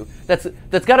leading to. That's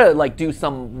gotta like do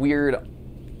some weird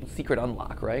secret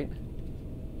unlock, right?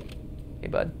 Hey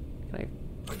bud, can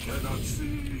I cannot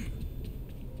see.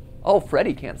 Oh,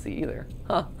 Freddy can't see either.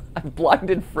 Huh. I've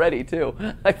blinded Freddy too.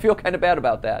 I feel kind of bad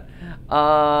about that.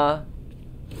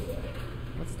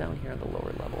 What's down here at the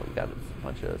lower level? We got a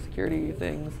bunch of security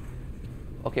things.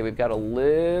 Okay, we've got a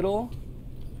little.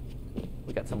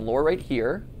 We got some lore right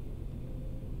here.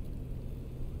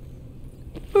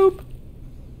 Boop.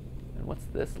 And what's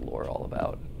this lore all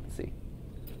about? Let's see.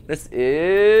 This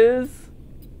is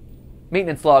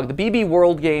maintenance log. The BB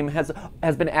World game has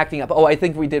been acting up. Oh, I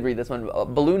think we did read this one.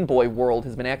 Balloon Boy World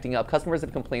has been acting up. Customers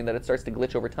have complained that it starts to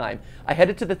glitch over time. I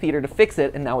headed to the theater to fix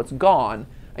it, and now it's gone.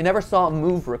 I never saw a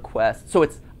move request. So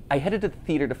I headed to the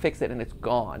theater to fix it, and it's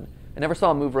gone. I never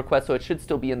saw a move request, so it should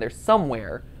still be in there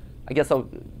somewhere. I guess I'll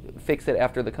fix it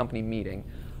after the company meeting.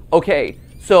 Okay,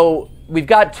 so we've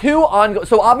got 2 ongoing.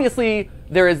 So obviously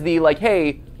there is the like,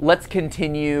 hey, let's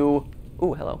continue.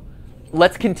 Ooh, hello.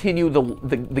 Let's continue the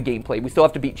gameplay. We still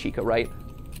have to beat Chica, right?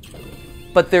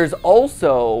 But there's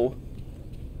also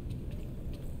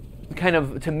kind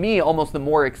of, to me, almost the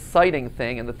more exciting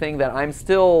thing, and the thing that I'm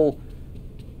still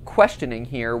questioning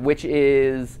here, which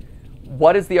is,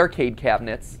 what is the arcade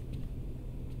cabinets?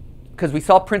 Because we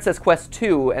saw Princess Quest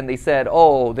 2, and they said,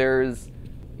 oh, there's,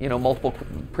 you know, multiple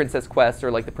Princess Quests,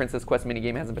 or like the Princess Quest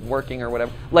minigame hasn't been working, or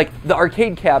whatever. Like, the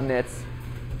arcade cabinets,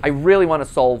 I really want to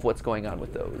solve what's going on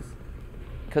with those.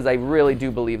 Because I really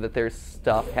do believe that there's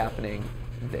stuff happening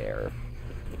there.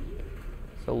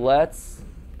 So let's,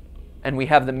 and we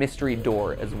have the mystery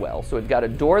door as well. So we've got a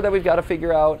door that we've got to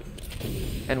figure out,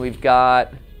 and we've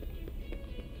got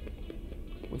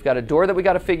a door that we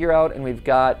got to figure out, and we've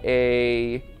got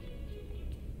a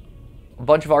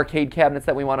bunch of arcade cabinets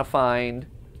that we want to find.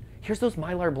 Here's those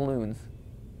Mylar balloons.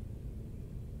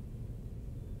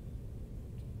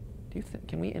 Do you think,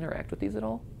 can we interact with these at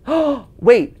all?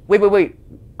 Wait.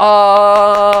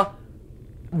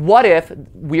 What if,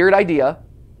 weird idea,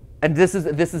 and this is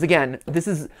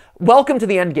welcome to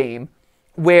the end game,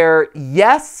 where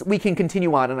yes, we can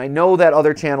continue on, and I know that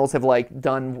other channels have like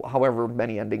done however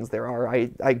many endings there are. I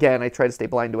try to stay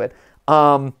blind to it.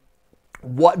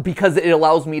 Because it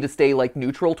allows me to stay like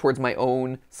neutral towards my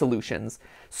own solutions.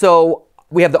 So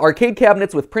we have the arcade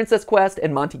cabinets with Princess Quest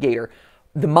and Monty Gator.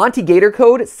 The Monty Gator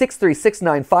code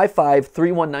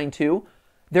 6369553192.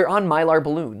 They're on Mylar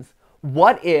balloons.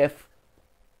 What if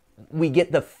we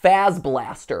get the Faz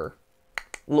Blaster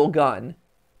little gun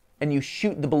and you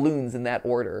shoot the balloons in that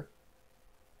order?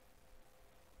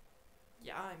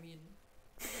 Yeah, I mean,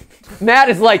 Matt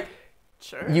is like,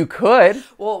 sure. You could.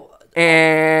 Well,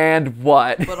 and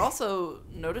what? but also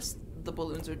notice the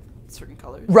balloons are certain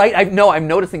colors. Right, I'm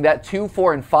noticing that 2,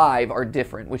 4, and 5 are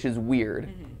different, which is weird.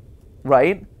 Mm-hmm.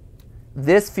 Right?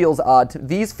 This feels odd.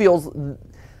 These feels,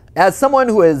 as someone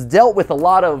who has dealt with a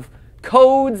lot of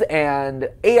codes and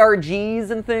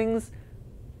ARGs and things,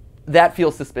 that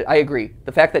feels suspicious. I agree.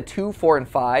 The fact that 2, 4, and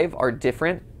 5 are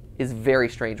different is very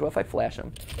strange. What if I flash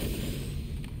them?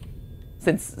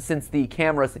 Since the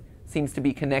camera seems to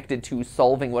be connected to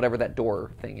solving whatever that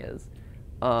door thing is.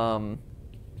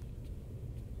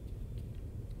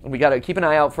 We gotta keep an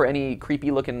eye out for any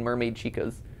creepy-looking mermaid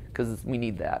chicas, because we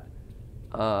need that.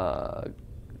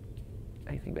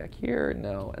 Anything back here?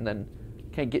 No. And then,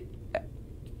 can I get...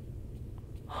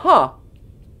 Huh.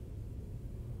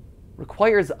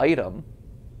 Requires item.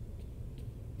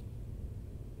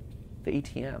 The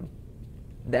ATM.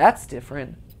 That's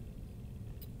different.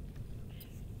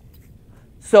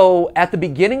 So, at the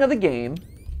beginning of the game,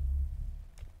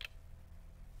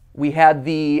 we had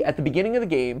at the beginning of the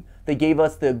game, they gave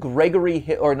us the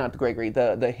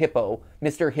the hippo,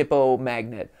 Mr. Hippo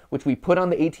magnet, which we put on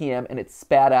the ATM and it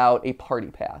spat out a party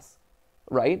pass,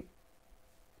 right?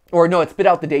 Or no, it spit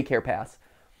out the daycare pass.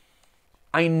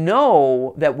 I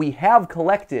know that we have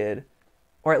collected,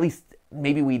 or at least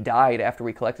maybe we died after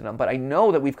we collected them, but I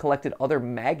know that we've collected other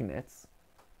magnets.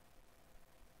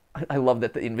 I love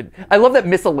that I love that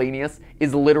miscellaneous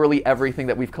is literally everything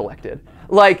that we've collected.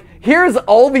 Like, here's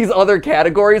all these other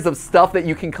categories of stuff that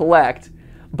you can collect,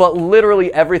 but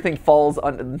literally everything falls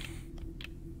under...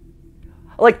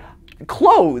 Like,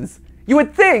 clothes. You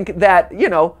would think that, you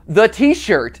know, the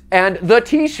t-shirt and the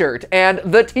t-shirt and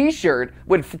the t-shirt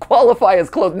would qualify as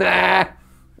clothes. Nah,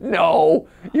 no.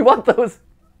 You want those...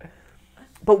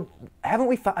 But haven't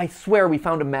we... I swear we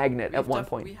found a magnet at one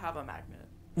point. We have a magnet.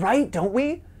 Right? Don't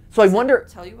we? So I wonder...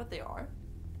 Tell you what they are?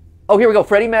 Oh, here we go.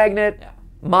 Freddy magnet, yeah.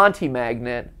 Monty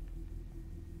magnet,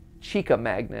 Chica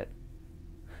magnet.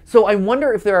 So I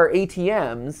wonder if there are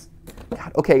ATMs.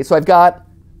 God, okay, so I've got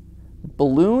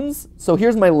balloons. So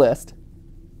here's my list.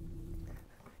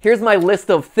 Here's my list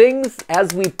of things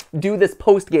as we do this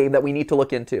post-game that we need to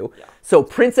look into. Yeah. So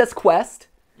Princess Quest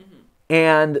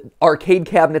and arcade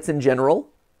cabinets in general.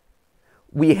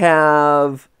 We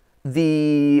have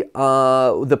the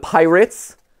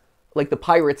pirates. Like the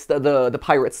pirates, the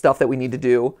pirate stuff that we need to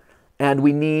do, and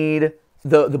we need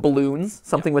the balloons,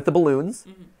 something with the balloons,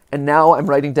 and now I'm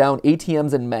writing down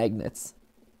ATMs and magnets,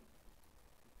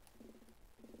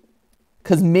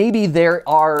 because maybe there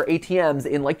are ATMs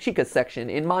in like Chica's section,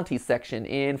 in Monty's section,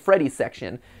 in Freddy's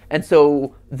section, and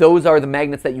so those are the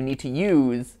magnets that you need to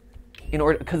use in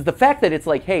order. Because the fact that it's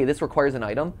like, hey, this requires an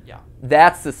item,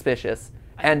 that's suspicious,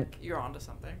 and you're onto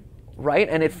something, right?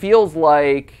 And it feels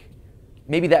like.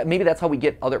 Maybe that's how we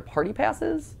get other party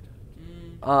passes.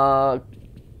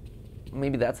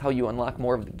 Maybe that's how you unlock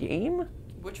more of the game.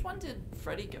 Which one did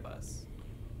Freddy give us?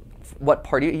 What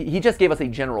party? He just gave us a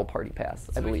general party pass,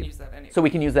 I believe. We can use that anywhere. So we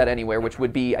can use that anywhere, which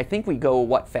would be, I think we go,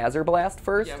 what, Phaser Blast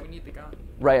first? Yeah, we need the gun.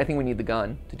 Right, I think we need the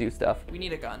gun to do stuff. We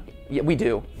need a gun. Yeah, we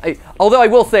do. Although I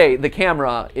will say, the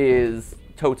camera is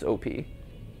totes OP.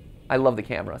 I love the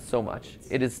camera so much.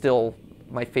 It is still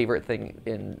my favorite thing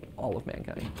in all of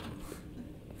mankind.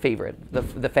 Favorite.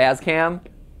 The Phaz cam.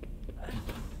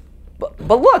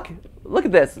 But look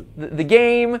at this. The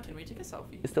game Can we take a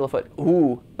selfie? is still afoot.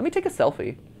 Ooh, let me take a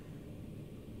selfie.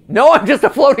 No, I'm just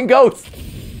a floating ghost.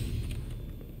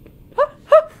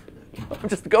 I'm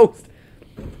just a ghost.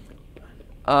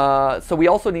 So we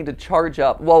also need to charge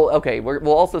up. Well, okay, we'll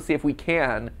also see if we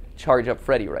can charge up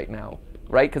Freddy right now,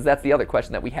 right? Because that's the other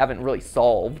question that we haven't really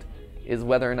solved, is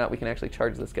whether or not we can actually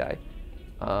charge this guy.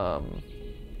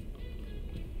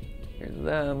 Here's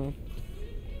them.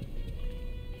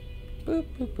 Boop,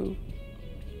 boop, boop.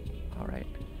 All right.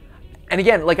 And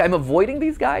again, like, I'm avoiding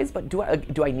these guys, but do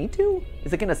I need to?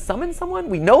 Is it going to summon someone?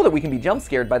 We know that we can be jump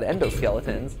scared by the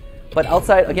endoskeletons, but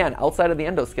outside of the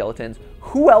endoskeletons,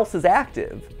 who else is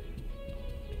active?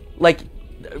 Like,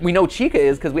 we know Chica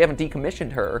is because we haven't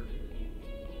decommissioned her,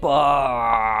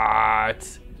 but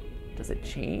does it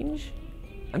change?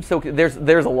 I'm so there's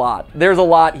a lot. There's a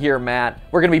lot here, Matt.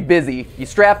 We're gonna be busy. You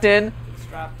strapped in?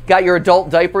 Strapped. Got your adult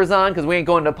diapers on? Because we ain't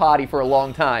going to potty for a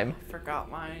long time. I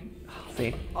forgot mine.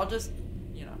 See? I'll just,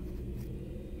 you know,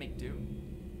 make do.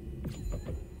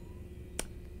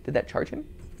 Did that charge him?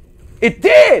 It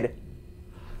did!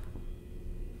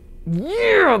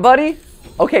 Yeah, buddy!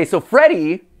 Okay, so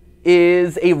Freddy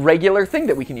is a regular thing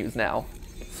that we can use now.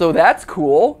 So that's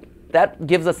cool. That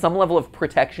gives us some level of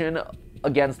protection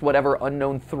against whatever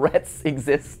unknown threats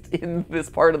exist in this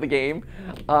part of the game.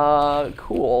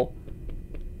 Cool.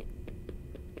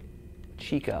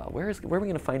 Chica. Where are we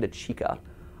going to find a Chica?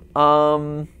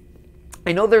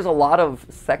 I know there's a lot of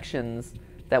sections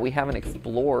that we haven't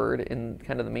explored in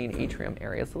kind of the main atrium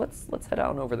area, so let's head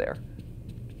on over there.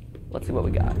 Let's see what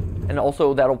we got. And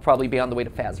also, that'll probably be on the way to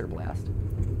Phaser Blast,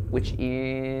 which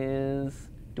is...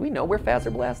 Do we know where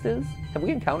Phaser Blast is? Have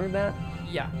we encountered that?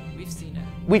 Yeah, we've seen it.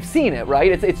 We've seen it,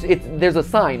 right? It's there's a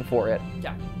sign for it.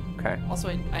 Yeah. Okay. Also,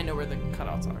 I know where the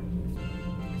cutouts are.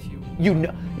 If you... You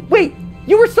know... Wait!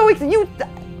 You were so excited.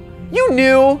 You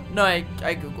knew. No, I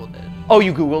googled it. Oh,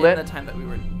 you Googled in it? the time that we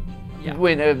were. Yeah.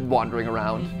 When wandering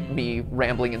around, me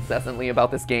rambling incessantly about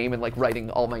this game and like writing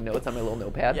all my notes on my little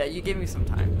notepad. Yeah, you gave me some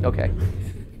time. Okay.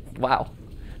 Wow.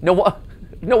 No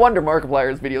wonder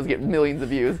Markiplier's videos get millions of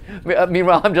views.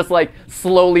 Meanwhile, I'm just like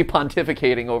slowly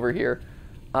pontificating over here.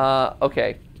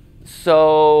 Okay.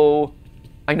 So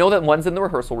I know that one's in the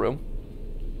rehearsal room.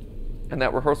 And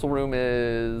that rehearsal room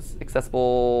is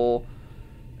accessible.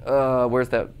 Where's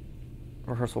that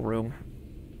rehearsal room?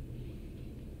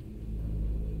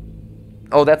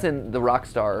 Oh, that's in the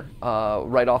Rockstar,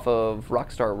 right off of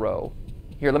Rockstar Row.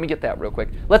 Here, let me get that real quick.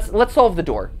 Let's solve the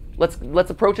door.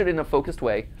 Let's approach it in a focused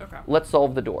way. Okay. Let's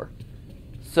solve the door.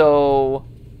 So,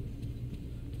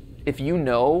 if you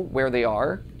know where they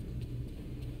are,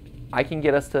 I can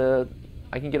get us to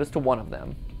one of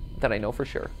them that I know for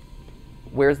sure.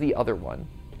 Where's the other one?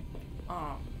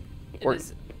 It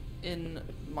is in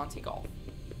Monty Golf.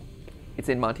 It's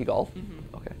in Monty Golf?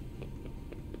 Mm-hmm. Okay.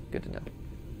 Good to know.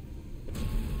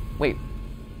 Wait.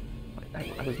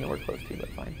 I was nowhere close to you, but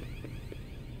fine.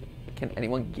 Can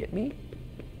anyone get me?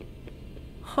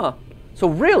 Huh. So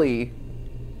really,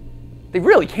 they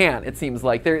really can't, it seems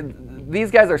like. These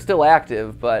guys are still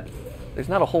active, but there's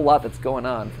not a whole lot that's going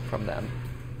on from them.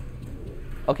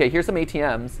 Okay, here's some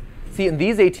ATMs. See, and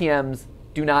these ATMs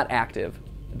do not active.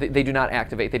 They do not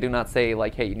activate. They do not say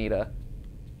like, hey, you need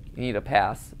a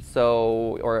pass,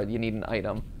 so, or you need an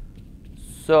item.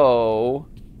 So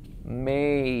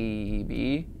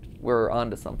maybe we're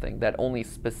onto something that only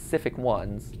specific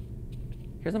ones.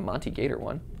 Here's a Monty Gator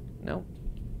one. No.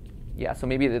 Yeah, so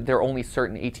maybe there are only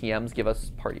certain ATMs give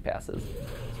us party passes.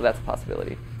 So that's a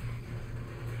possibility.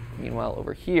 Meanwhile,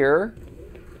 over here,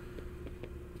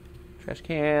 trash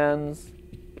cans.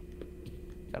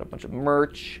 Got a bunch of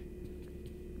merch.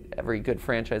 Every good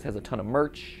franchise has a ton of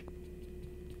merch.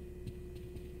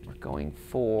 We're going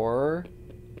for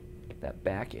that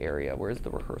back area. Where's the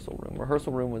rehearsal room?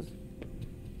 Rehearsal room was...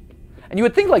 And you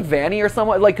would think like Vanny or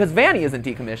someone, like, because Vanny isn't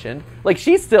decommissioned. Like,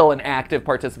 she's still an active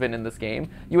participant in this game.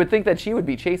 You would think that she would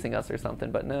be chasing us or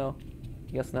something, but no.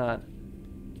 Guess not.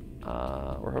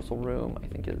 Rehearsal room, I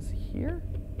think, is here?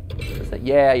 Is that,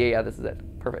 yeah, this is it.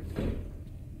 Perfect.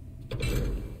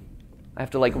 I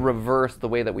have to, like, reverse the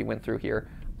way that we went through here.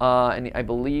 And I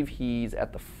believe he's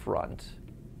at the front.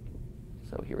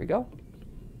 So here we go.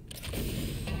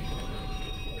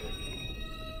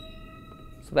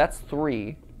 So that's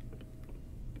 3.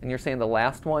 And you're saying the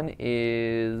last one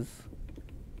is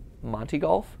Monty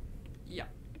Golf? Yeah.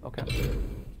 Okay.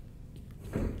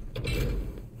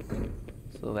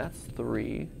 So that's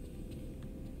 3.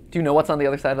 Do you know what's on the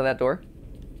other side of that door?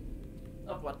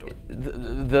 Of what door?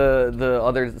 The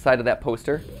other side of that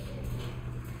poster?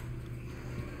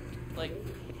 Like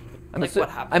Like what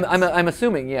happens? I'm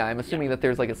assuming, yeah. I'm assuming that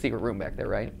there's like a secret room back there,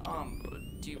 right?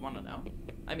 Do you want to know?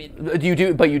 I mean, you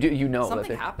know something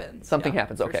that happens. Something yeah,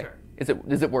 happens. for Okay. Sure. Is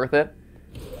it worth it?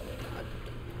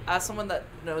 As someone that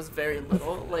knows very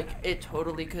little, like it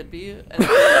totally could be. And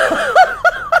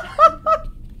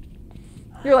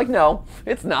You're like, no,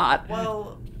 it's not.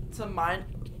 well,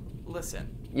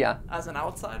 listen. Yeah. As an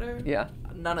outsider, Yeah.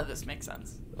 none of this makes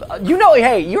sense.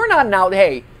 Hey, you're not an out.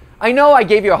 Hey, I know I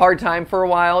gave you a hard time for a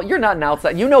while. You're not an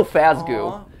outside. You know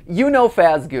Fazgoo. Aw. You know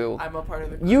Fazgoo. I'm a part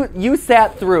of the group. You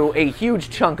sat through a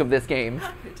huge chunk of this game.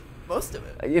 Most of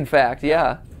it. In fact,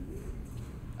 yeah.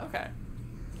 Okay.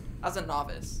 As a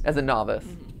novice. As a novice.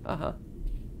 Mm-hmm. Uh-huh.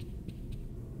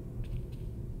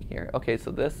 Here. Okay,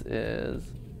 so this is...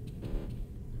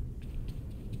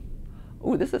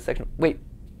 Ooh, this is section... Wait,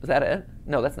 is that it?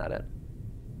 No, that's not it.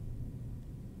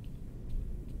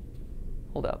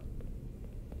 Hold up.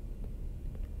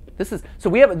 This is... So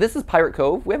this is Pirate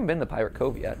Cove. We haven't been to Pirate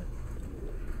Cove yet.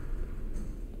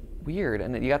 Weird.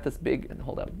 And then you got this big...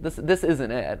 Hold up. This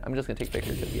isn't it. I'm just going to take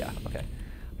pictures. Yeah, okay.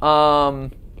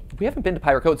 We haven't been to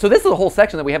Pirate Cove. So this is a whole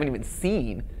section that we haven't even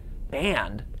seen.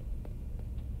 Banned.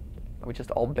 Are we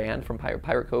just all banned from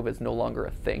Pirate Cove is no longer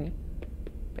a thing?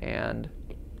 Banned.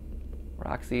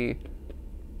 Roxy.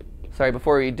 Sorry,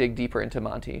 before we dig deeper into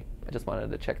Monty, I just wanted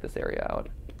to check this area out.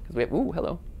 Because we have... Ooh,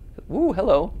 hello. Ooh,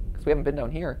 hello. Because we haven't been down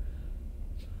here.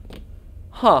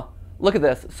 Huh. Look at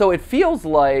this. So it feels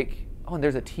like... Oh, and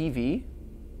there's a TV.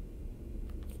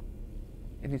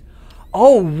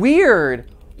 Oh, weird.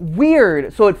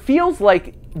 Weird. So it feels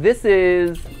like this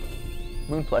is...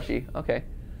 Moon plushie. Okay.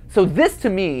 So this, to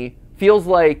me, feels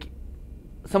like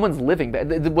someone's living...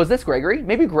 Was this Gregory?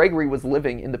 Maybe Gregory was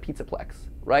living in the Pizzaplex,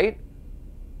 right?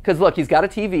 Because, look, he's got a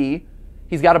TV.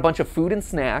 He's got a bunch of food and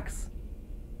snacks.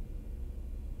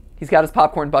 He's got his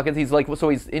popcorn buckets. He's like... So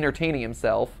he's entertaining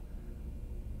himself.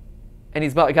 And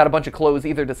he's got a bunch of clothes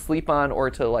either to sleep on or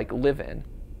to, like, live in.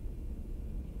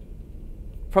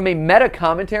 From a meta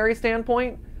commentary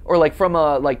standpoint, or like from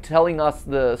a, like, telling us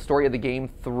the story of the game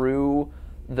through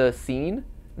the scene,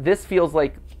 this feels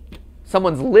like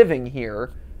someone's living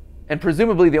here, and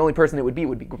presumably the only person it would be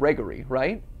Gregory,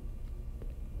 right?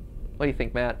 What do you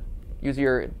think, Matt?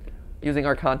 Using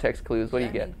our context clues, what do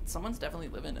you get? I mean, someone's definitely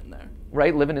living in there.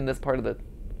 Right, living in this part of the...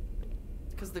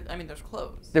 Because, I mean, there's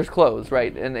clothes. There's clothes,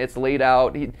 right, and it's laid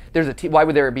out. Why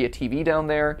would there be a TV down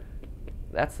there?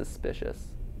 That's suspicious.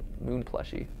 Moon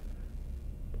plushie.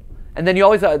 And then you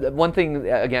always, one thing,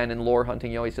 again, in lore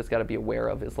hunting, you always just got to be aware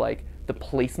of is, like, the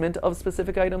placement of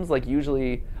specific items. Like,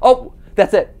 usually... Oh,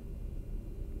 that's it.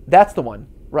 That's the one,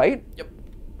 right? Yep.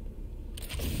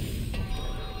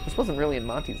 This wasn't really in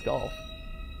Monty's golf.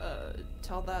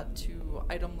 Tell that to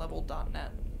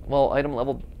itemlevel.net. Well, item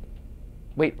level...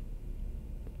 Wait.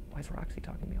 Why is Roxy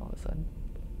talking to me all of a sudden?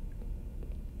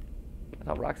 I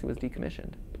thought Roxy was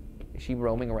decommissioned. Is she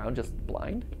roaming around just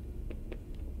blind?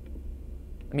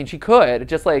 I mean, she could,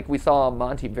 just like we saw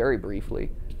Monty very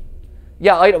briefly.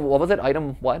 Yeah, what was it?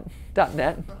 Item what?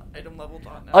 .net?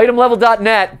 Itemlevel.net.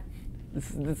 Itemlevel.net.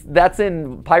 That's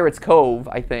in Pirates Cove,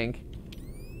 I think.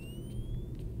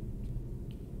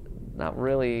 Not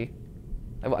really.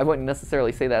 I wouldn't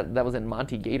necessarily say that was in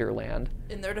Monty Gatorland.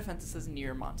 In their defense, it says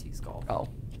near Monty's golf. Oh,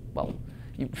 well,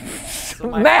 you So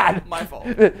mad. My fault.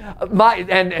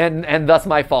 And thus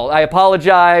my fault. I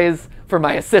apologize for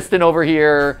my assistant over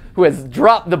here who has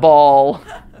dropped the ball,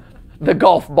 the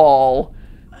golf ball.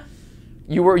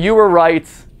 You were right.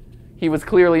 He was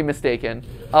clearly mistaken.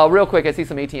 Real quick, I see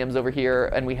some ATMs over here,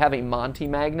 and we have a Monty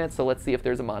magnet. So let's see if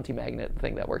there's a Monty magnet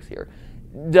thing that works here.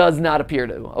 Does not appear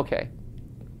to. Okay.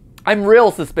 I'm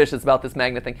real suspicious about this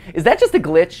magnet thing. Is that just a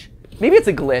glitch? Maybe it's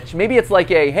a glitch. Maybe it's like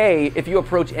a, hey, if you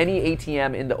approach any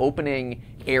ATM in the opening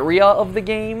area of the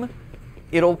game,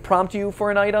 it'll prompt you for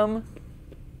an item.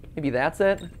 Maybe that's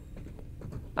it.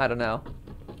 I don't know.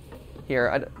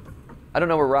 Here, I don't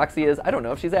know where Roxy is. I don't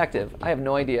know if she's active. I have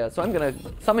no idea. So I'm going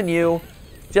to summon you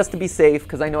just to be safe,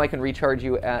 because I know I can recharge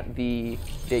you at the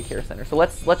daycare center. So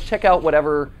let's check out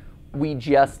whatever we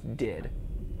just did.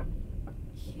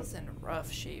 He's in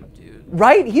rough shape, dude.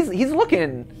 Right? He's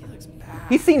looking... He looks bad.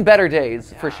 He's seen better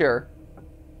days, for Yeah. sure.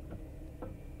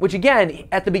 Which, again,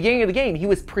 at the beginning of the game, he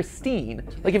was pristine.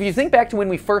 Like, if you think back to when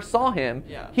we first saw him,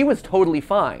 Yeah. he was totally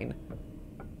fine.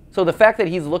 So the fact that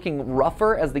he's looking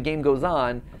rougher as the game goes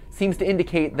on seems to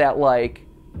indicate that, like,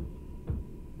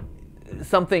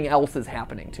 something else is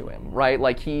happening to him, right?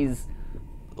 Like, he's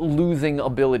losing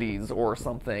abilities or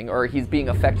something, or he's being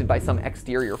affected by some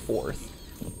exterior force.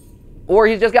 Or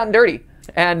he's just gotten dirty,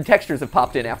 and textures have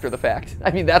popped in after the fact.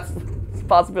 I mean, that's a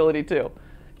possibility, too.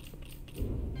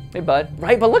 Hey, bud.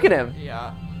 Right, but look at him.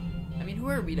 Yeah. I mean, who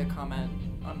are we to comment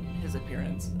on his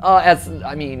appearance? As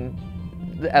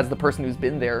the person who's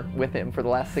been there with him for the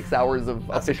last 6 hours of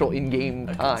official in-game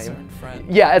time. Concerned friend.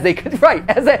 Yeah, as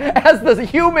the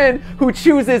human who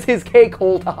chooses his cake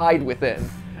hole to hide within.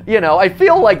 You know, I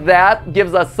feel like that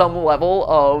gives us some level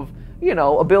of, you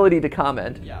know, ability to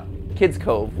comment. Yeah. Kids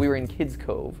Cove. We were in Kids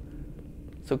Cove.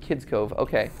 So Kids Cove.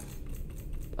 Okay.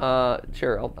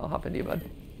 Sure, I'll hop into you, bud.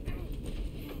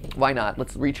 Why not?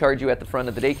 Let's recharge you at the front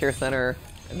of the daycare center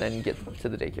and then get to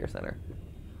the daycare center.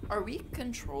 Are we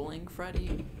controlling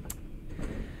Freddy?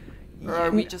 Or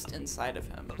are we just inside of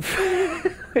him?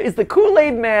 Is the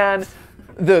Kool-Aid Man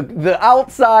the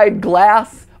outside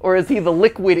glass, or is he the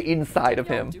liquid inside of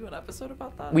him? Do an episode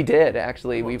about that? We did,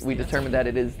 actually. What was We the determined that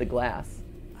it is the glass.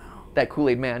 That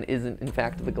Kool-Aid Man isn't, in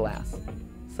fact, the glass.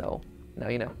 So, now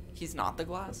you know. He's not the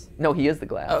glass? No, he is the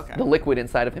glass. Okay. The liquid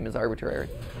inside of him is arbitrary.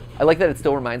 I like that it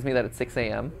still reminds me that it's 6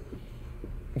 a.m.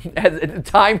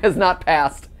 Time has not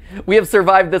passed. We have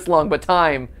survived this long, but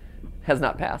time has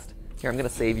not passed. Here, I'm going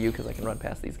to save you because I can run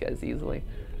past these guys easily.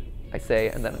 I say,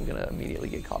 and then I'm going to immediately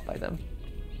get caught by them.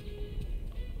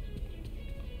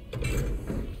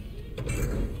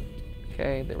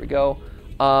 Okay, there we go.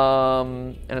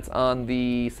 And it's on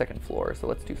the second floor, so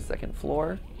let's do second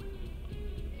floor.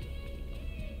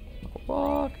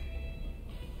 Walk.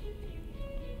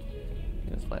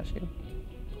 Just flash you.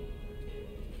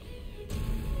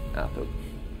 Ah, poop.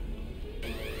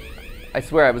 I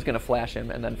swear I was gonna flash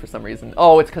him, and then for some reason...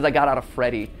 Oh, it's because I got out of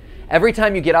Freddy. Every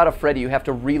time you get out of Freddy, you have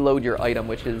to reload your item,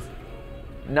 which is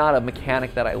not a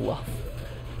mechanic that I love.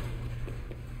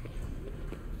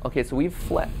 Okay, so we've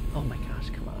fled. Oh my gosh,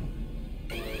 come on.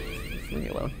 Just leave me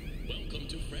alone. Welcome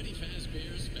to Freddy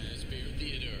Fazbear's Fazbear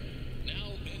Theater.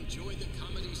 Now enjoy the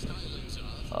comedy stylings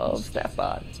Of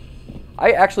Staffbot.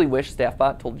 I actually wish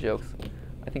Staffbot told jokes.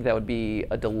 I think that would be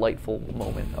a delightful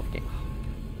moment of game.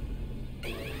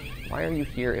 Why are you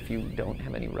here if you don't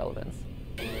have any relevance?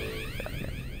 Get out of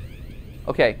here.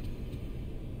 Okay.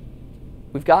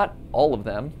 We've got all of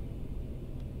them.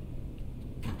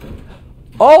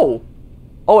 Oh!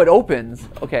 Oh, it opens.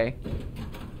 Okay.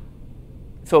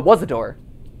 So it was a door.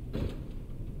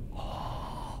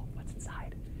 Oh, what's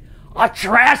inside? A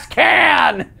trash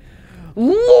can!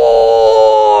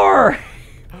 Lore!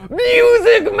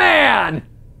 Music Man!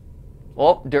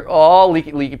 Oh,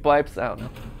 leaky pipes. I don't know.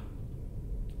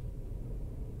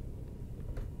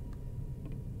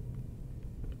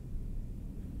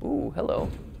 Ooh, hello.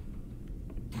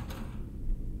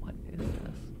 What is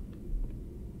this?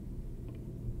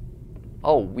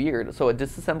 Oh, weird. So a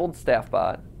disassembled staff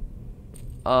bot.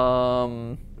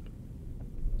 Some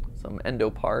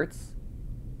endo parts.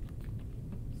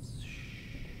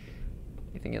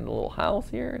 Anything in the little house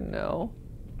here? No.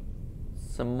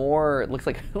 Some more. It looks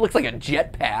like a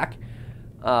jetpack.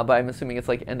 But I'm assuming it's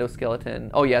like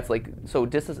endoskeleton. Oh yeah, it's like so.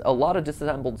 A lot of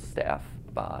disassembled staff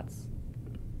bots.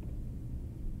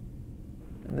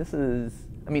 And this is.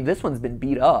 I mean, this one's been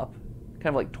beat up, kind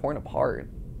of like torn apart,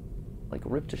 like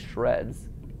ripped to shreds.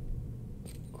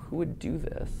 Who would do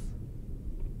this?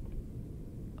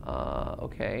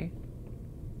 Okay.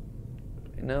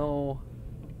 No.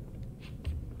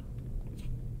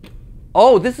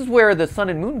 Oh, this is where the Sun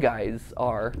and Moon guys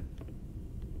are.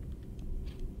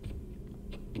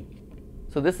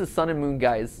 So this is Sun and Moon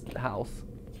guys' house.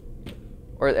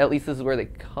 Or at least this is where they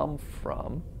come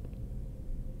from.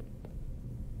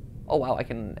 Oh wow, I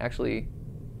can actually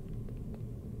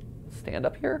stand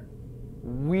up here?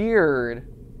 Weird.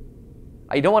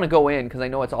 I don't want to go in because I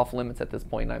know it's off limits at this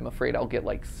point and I'm afraid I'll get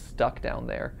like stuck down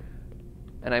there.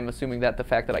 And I'm assuming that the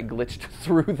fact that I glitched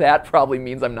through that probably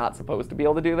means I'm not supposed to be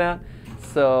able to do that.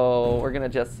 So we're going to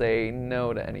just say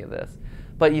no to any of this.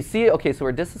 But you see, okay, so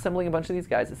we're disassembling a bunch of these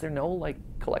guys. Is there no like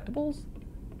collectibles?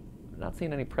 I'm not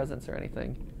seeing any presents or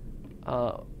anything.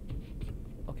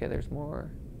 Okay, there's more.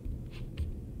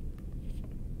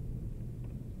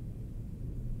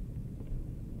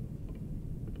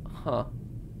 Huh.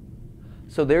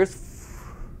 So there's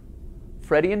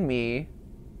Freddy and me,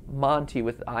 Monty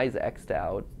with eyes X'd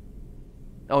out.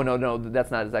 Oh, no,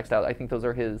 that's not his X'd out. I think those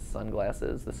are his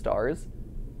sunglasses, the stars.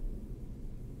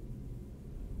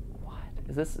 What?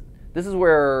 Is this? This is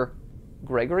where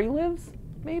Gregory lives,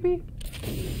 maybe?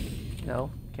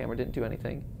 No, camera didn't do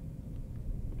anything.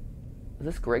 Is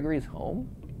this Gregory's home?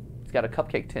 He's got a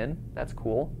cupcake tin. That's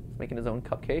cool. He's making his own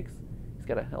cupcakes. He's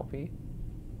got a helpy.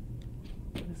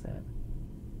 What is that?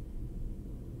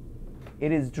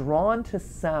 It is drawn to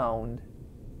sound.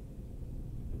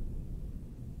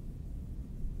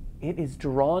 It is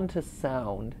drawn to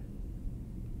sound.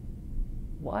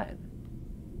 What?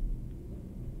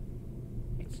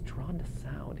 It's drawn to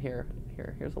sound. Here's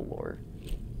a lure.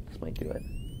 This might do it.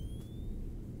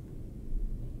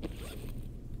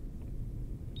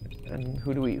 And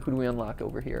who do we unlock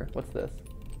over here? What's this?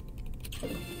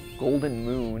 Golden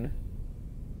Moon.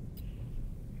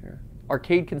 Here.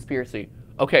 Arcade Conspiracy.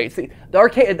 Okay, see, the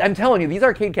arcade, I'm telling you, these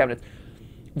arcade cabinets,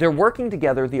 they're working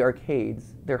together, the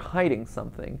arcades, they're hiding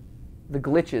something. The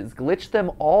glitches, glitch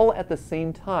them all at the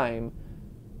same time,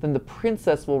 then the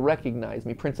princess will recognize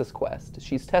me, Princess Quest.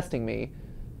 She's testing me.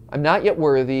 I'm not yet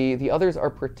worthy, the others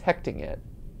are protecting it.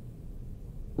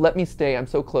 Let me stay, I'm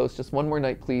so close, just one more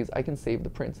night please, I can save the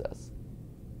princess.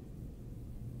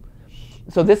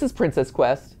 So this is Princess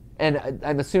Quest. And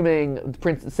I'm assuming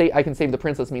I can save the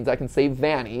princess means I can save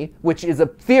Vanny, which is a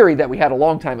theory that we had a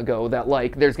long time ago, that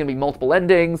like there's going to be multiple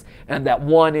endings, and that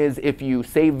one is if you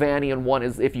save Vanny and one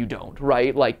is if you don't,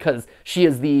 right? Like, because she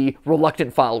is the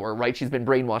reluctant follower, right? She's been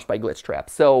brainwashed by glitch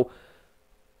traps. So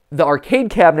the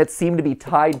arcade cabinets seem to be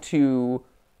tied to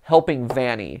helping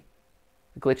Vanny.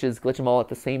 Glitches, glitch them all at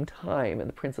the same time, and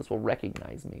the princess will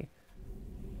recognize me.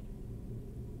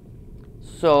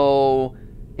 So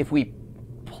if we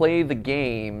play the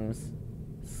games,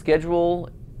 schedule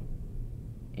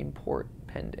import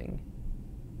pending.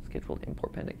 Scheduled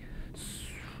import pending.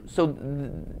 So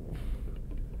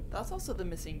that's also the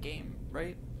missing game,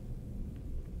 right?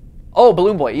 Oh,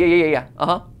 Balloon Boy. Yeah.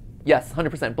 Uh-huh. Yes,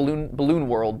 100%. Balloon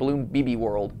World, Balloon BB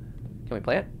World. Can we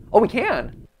play it? Oh, we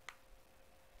can.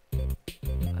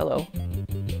 Hello.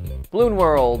 Balloon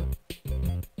World.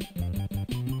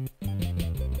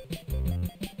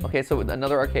 Okay, so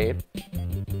another arcade.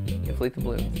 Inflate the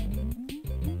balloons.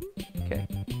 Okay.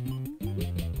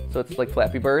 So it's like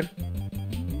Flappy Bird.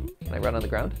 Can I run on the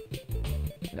ground?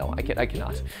 No, I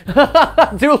cannot.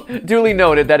 Duly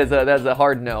noted. That is a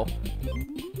hard no.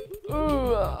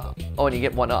 Oh, and you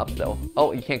get one up though.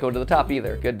 Oh, you can't go to the top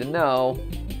either. Good to know.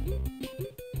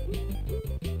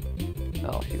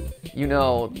 Oh shoot. you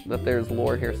know that there's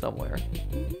lore here somewhere,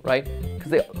 right?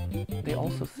 Because they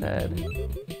also said,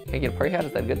 can I get a party hat?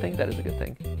 Is that a good thing? That is a good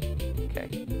thing.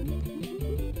 Okay.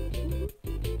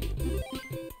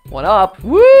 One up.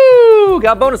 Woo!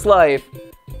 Got bonus life.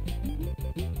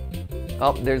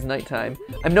 Oh, there's nighttime.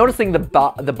 I'm noticing the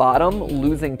bottom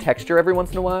losing texture every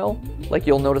once in a while. Like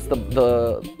you'll notice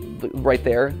the right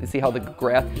there. You see how the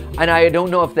graph, and I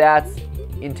don't know if that's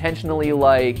intentionally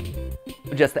like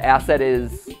just the asset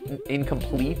is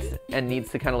incomplete and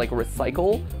needs to kind of like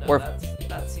recycle, No, or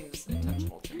that seems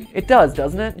intentional to me. it does,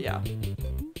 doesn't it? Yeah.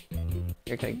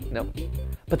 You're kidding? No.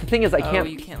 But the thing is, I can't. Oh,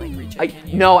 you can't like reach it, can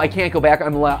you? No, I can't go back.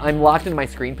 I'm locked in my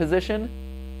screen position.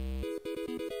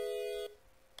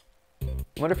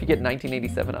 I wonder if you get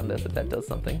 1987 on this, if that does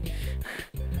something.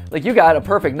 Like, you got a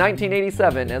perfect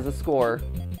 1987 as a score.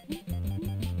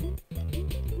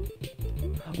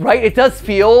 Right? It does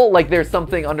feel like there's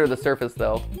something under the surface,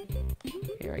 though.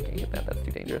 Here, I can't get that. That's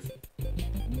too dangerous.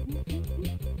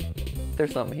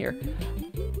 There's something here.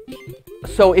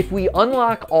 So if we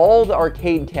unlock all the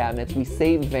arcade cabinets, we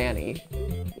save Vanny,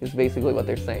 is basically what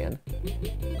they're saying.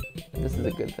 And this is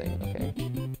a good thing, okay.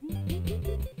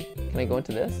 Can I go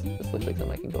into this? This looks like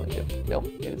something I can go into. Nope,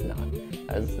 it is not.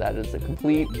 That is a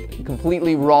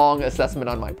completely wrong assessment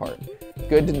on my part.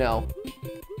 Good to know.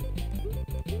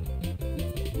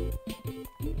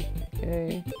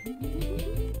 Okay.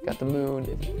 Got the moon.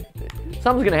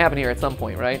 Something's gonna happen here at some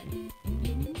point, right?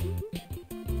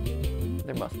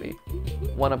 There must be.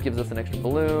 One up gives us an extra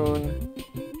balloon.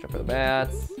 Jump for the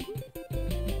bats.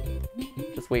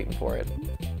 Just waiting for it.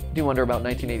 I do wonder about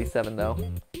 1987 though.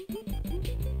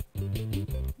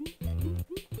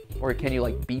 Or can you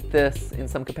like beat this in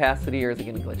some capacity, or is it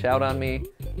gonna glitch out on me?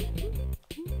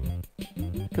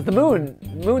 Because the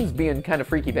moon's being kind of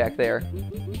freaky back there.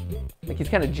 Like he's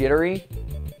kind of jittery.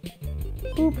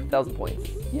 Boop, 1,000 points.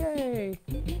 Yay!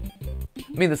 I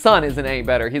mean, the sun isn't any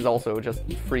better. He's also just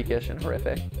freakish and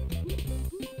horrific.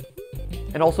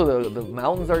 And also the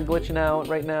mountains are glitching out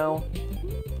right now.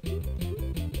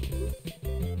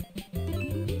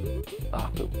 Ah,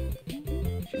 poop.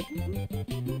 Shoot.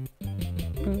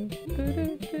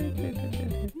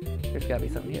 There's gotta be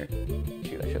something here.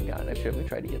 Shoot, I should have gotten it. I should have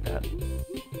tried to get that.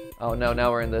 Oh no,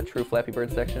 now we're in the true Flappy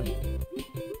Bird section.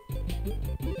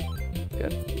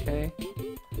 Good, okay.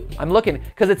 I'm looking,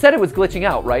 because it said it was glitching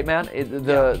out, right, Matt?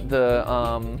 The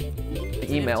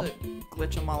email. To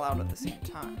glitch them all out at the same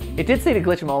time. It did say to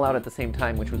glitch them all out at the same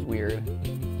time, which was weird.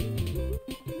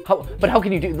 But how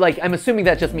can you do, like, I'm assuming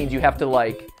that just means you have to,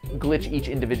 like, glitch each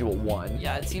individual one.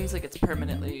 Yeah, it seems like it's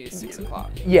permanently 6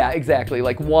 o'clock. Yeah, exactly.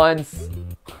 Like, once...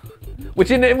 Which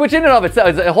in and of itself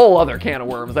is a whole other can of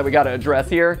worms that we gotta address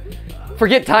here.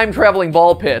 Forget time-traveling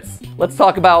ball pits. Let's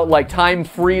talk about, like,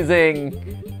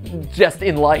 time-freezing just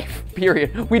in life,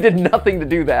 period. We did nothing to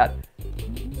do that.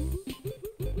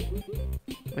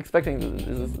 I'm expecting...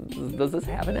 does this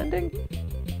have an ending?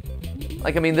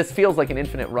 Like, I mean, this feels like an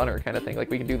infinite runner kind of thing. Like,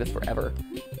 we can do this forever.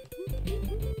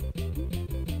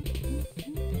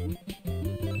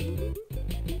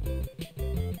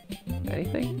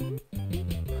 Anything?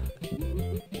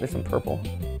 There's some purple.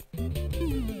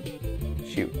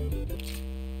 Shoot.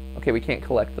 Okay, we can't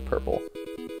collect the purple.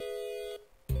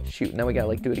 Shoot, now we gotta,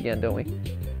 like, do it again, don't we?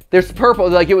 There's purple,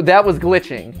 like, that was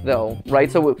glitching, though,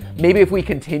 right? So maybe if we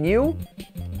continue,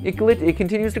 it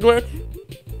continues to glitch?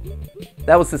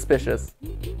 That was suspicious.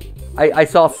 I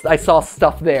saw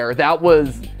stuff there. That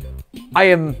was...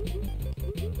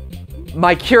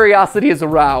 My curiosity is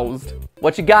aroused.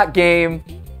 What you got, game?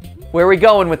 Where are we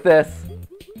going with this?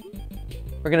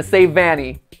 We're gonna save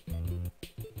Vanny.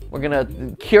 We're gonna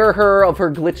cure her of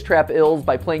her glitch trap ills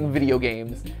by playing video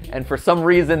games. And for some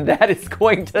reason, that is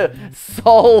going to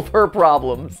solve her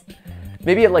problems.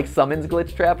 Maybe it like summons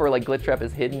glitch trap, or like glitch trap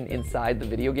is hidden inside the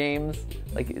video games.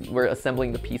 Like we're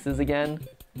assembling the pieces again,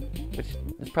 which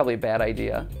is probably a bad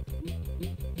idea.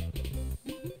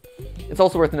 It's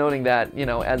also worth noting that, you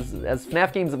know, as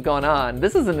FNAF games have gone on,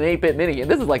 this isn't an 8-bit minigame.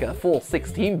 This is like a full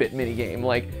 16-bit minigame.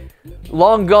 Like,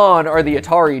 long gone are the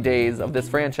Atari days of this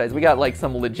franchise. We got like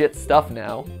some legit stuff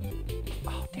now.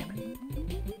 Oh, damn it.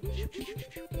 Shoot, shoot, shoot,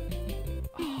 shoot.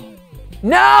 Oh.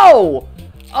 No!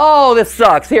 Oh, this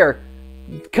sucks. Here,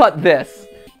 cut this.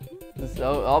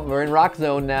 So, we're in Rock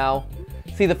Zone now.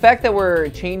 See, the fact that we're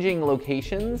changing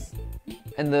locations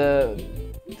and there's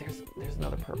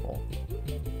another purple.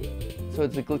 So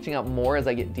it's glitching out more as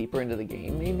I get deeper into the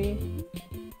game, maybe?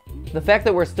 The fact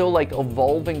that we're still, like,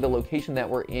 evolving the location that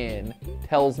we're in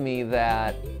tells me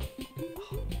that...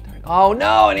 Oh, darn. Oh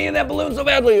no, I needed that balloon so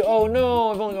badly! Oh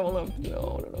no, I've only got one left. No.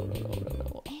 Oh,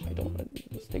 I don't want to do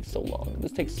this. takes so long.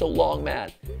 This takes so long,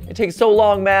 Matt. It takes so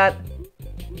long, Matt.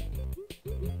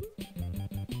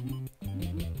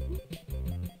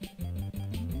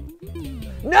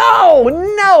 No!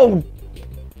 No!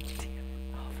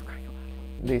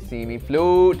 They see me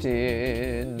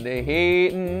floating, they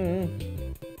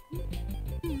hating.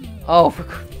 Oh, for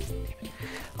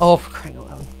crying out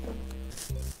loud.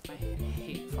 I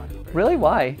hate Flappy Bird. Really?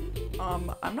 Why?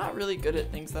 I'm not really good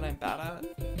at things that I'm bad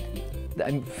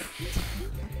at.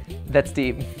 That's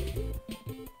deep.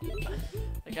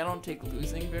 Like, I don't take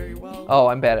losing very well. Oh,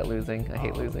 I'm bad at losing. I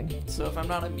hate losing. So if I'm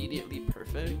not immediately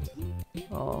perfect,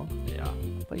 Oh, yeah.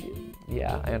 but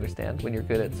yeah, I understand when you're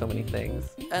good at so many things.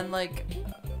 And like,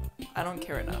 I don't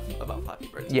care enough about Flappy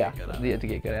Bird to Yeah, get good at it. to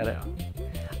get good at it.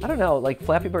 I don't know, like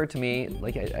Flappy Bird to me,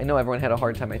 like I know everyone had a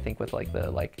hard time, I think, with like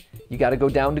the you got to go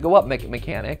down to go up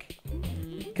mechanic,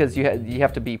 because you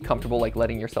have to be comfortable like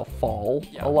letting yourself fall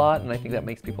a lot, and I think that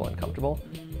makes people uncomfortable.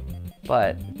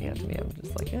 But yeah, to me, I'm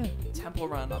just like, yeah. Temple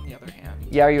Run, on the other hand.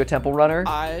 Yeah, are you a temple runner?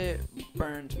 I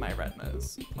burned my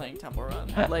retinas playing Temple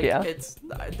Run. Like, Yeah.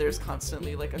 there's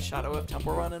constantly like a shadow of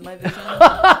Temple Run in my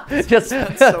vision. Just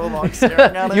spent so long staring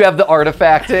at it. You have the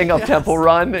artifacting of Yes. Temple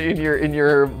Run in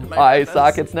your My eye retinas.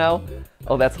 sockets now.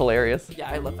 Oh, that's hilarious. Yeah,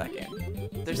 I love that game.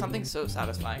 There's something so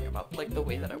satisfying about like the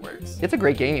way that it works. It's a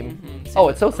great game. Same Oh,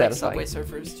 it's so with, satisfying. Like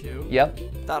Subway Surfers too. Yep.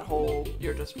 That whole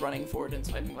you're just running forward and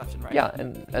swiping left and right. Yeah,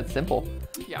 and that's simple.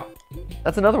 Yeah.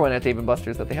 That's another one at Dave &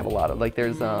 Buster's that they have a lot of. Like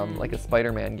there's like a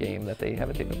Spider-Man game that they have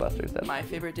at Dave & Buster's. That's My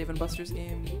favorite Dave & Buster's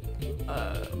game,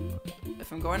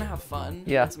 if I'm going to have fun,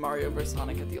 Yeah. it's Mario vs.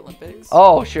 Sonic at the Olympics.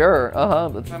 Oh, sure.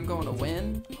 If I'm going to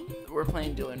win, we're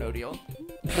playing Deal or No Deal.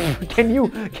 Can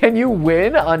you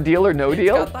win on Deal or No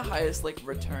Deal? It's got the highest like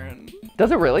return.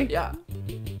 Does it really? Yeah.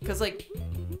 Cause like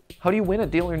How do you win a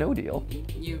Deal or No Deal?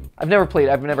 you, I've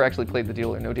never actually played the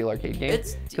Deal or No Deal arcade game.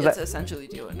 it's 'Cause essentially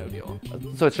Deal or No Deal.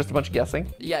 so it's just a bunch of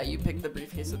guessing. Yeah, you pick the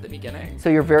briefcase at the beginning. So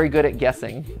you're very good at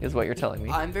guessing, is what you're telling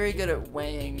me. I'm very good at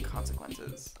weighing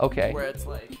consequences. Okay. Where it's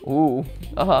like, Ooh.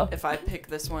 if I pick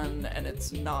this one and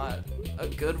it's not a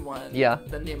good one, Yeah.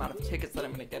 then the amount of tickets that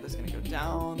I'm gonna get is gonna go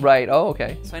down. Right. Oh,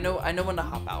 okay. So I know when to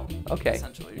hop out. Okay.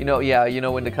 Essentially. You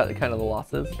know when to cut kind of the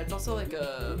losses. It's also like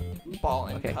a ball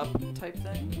and Okay. cup type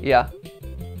thing. Yeah.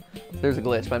 There's a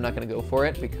glitch, but I'm not going to go for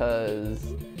it because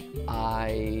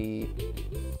I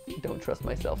don't trust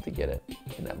myself to get it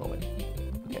in that moment.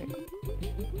 Okay.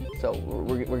 So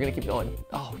we're going to keep going.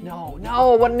 Oh,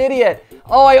 no, what an idiot.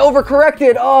 Oh, I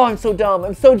overcorrected. Oh, I'm so dumb.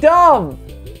 I'm so dumb.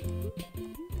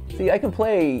 See, I can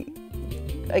play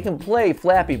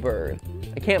Flappy Bird.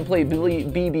 I can't play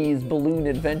BB's Balloon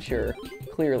Adventure,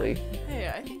 clearly. Hey,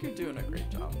 I think you're doing a great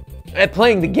job. At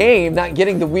playing the game, not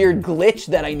getting the weird glitch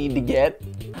that I need to get.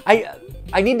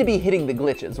 I need to be hitting the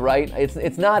glitches, right?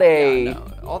 It's not a. Yeah, no,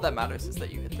 all that matters is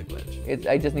that you hit the glitch.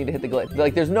 I just need to hit the glitch.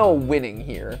 Like there's no winning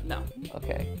here. No.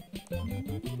 Okay.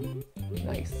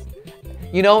 Nice.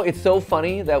 You know, it's so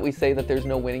funny that we say that there's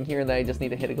no winning here and that I just need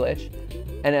to hit a glitch,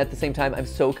 and at the same time, I'm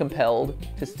so compelled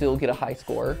to still get a high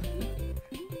score.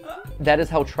 That is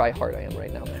how try hard I am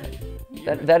right now,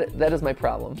 man. That is my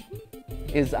problem.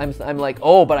 Is I'm like,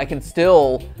 oh, but I can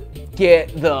still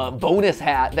get the bonus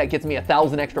hat that gets me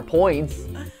 1,000 extra points.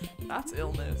 That's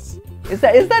illness. Is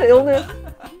that illness?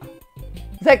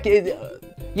 Is that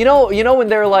you know when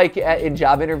they're like in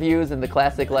job interviews and the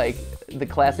classic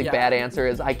Yeah. bad answer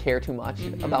is I care too much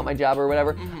about my job or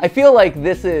whatever. I feel like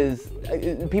this is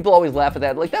people always laugh at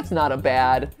that. Like that's not a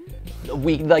bad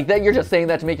weak, like that you're just saying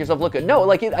that to make yourself look good. No,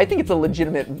 like I think it's a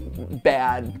legitimate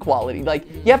bad quality. Like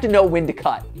you have to know when to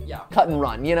cut. Yeah. Cut and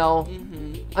run, you know?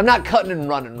 I'm not cutting and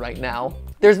running right now.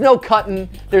 There's no cutting,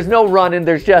 there's no running,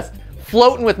 there's just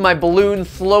floating with my balloon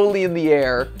slowly in the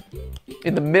air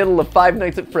in the middle of Five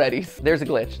Nights at Freddy's. There's a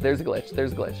glitch, there's a glitch,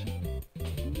 there's a glitch.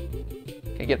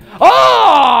 Can't get,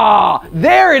 oh!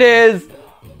 There it is!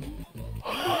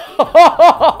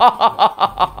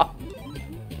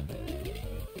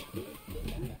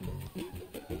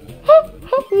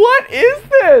 What is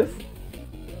this?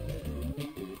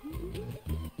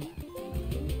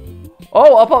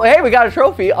 Oh, up, hey, we got a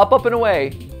trophy. Up and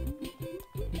away.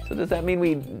 So does that mean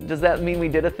we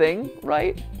did a thing,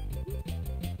 right?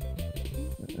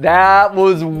 That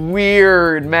was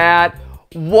weird, Matt.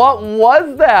 What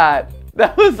was that?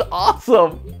 That was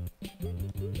awesome.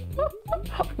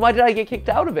 Why did I get kicked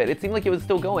out of it? It seemed like it was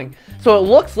still going. So it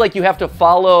looks like you have to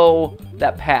follow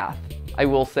that path, I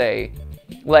will say.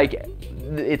 Like,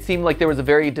 it seemed like there was a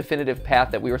very definitive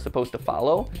path that we were supposed to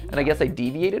follow, and I guess I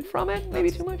deviated from it, maybe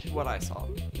That's too much? what I saw.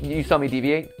 You saw me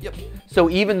deviate? Yep. So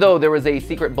even though there was a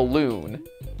secret balloon,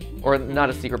 Or not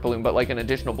a secret balloon, but like an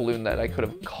additional balloon that I could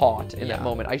have caught in that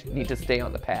moment. I need to stay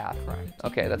on the path. Correct.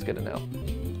 Okay, that's good to know.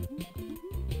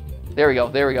 There we go,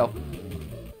 there we go.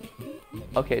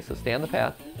 Okay, so stay on the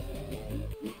path.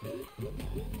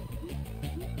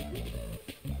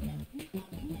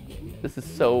 This is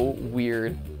so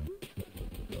weird.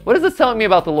 What is this telling me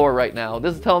about the lore right now?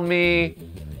 This is telling me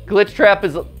glitch trap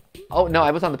is... Oh, no,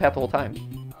 I was on the path the whole time.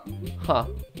 Huh.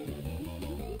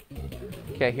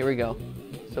 Okay, here we go.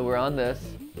 So we're on this.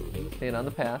 Staying on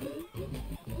the path.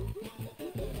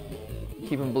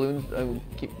 Keeping balloons...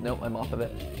 Nope, I'm off of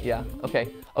it. Yeah, okay.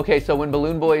 Okay, so when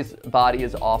Balloon Boy's body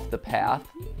is off the path,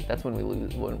 that's when we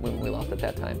lose, when we lost at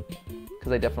that time.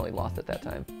 Because I definitely lost at that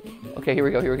time. Okay, here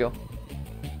we go, here we go.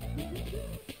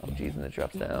 Oh, geez, and it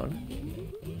drops down.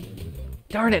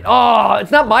 Darn it. Oh, it's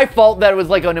not my fault that it was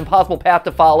like an impossible path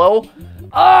to follow.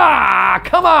 Ah,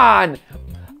 come on.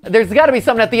 There's got to be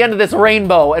something at the end of this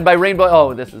rainbow. And by rainbow,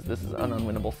 oh, this is an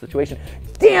unwinnable situation.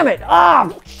 Damn it.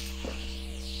 Ah,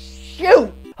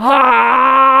 shoot.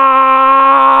 Ah,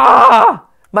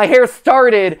 my hair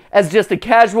started as just a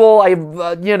casual,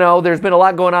 you know, there's been a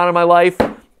lot going on in my life.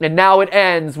 And now it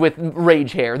ends with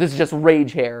rage hair. This is just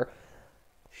rage hair.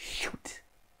 Shoot.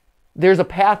 There's a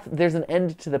path, there's an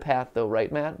end to the path though,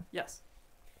 right, Matt? Yes.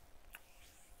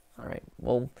 All right,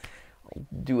 well, I'll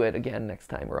do it again next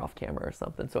time we're off camera or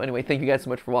something. So anyway, thank you guys so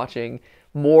much for watching.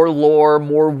 More lore,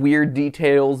 more weird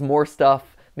details, more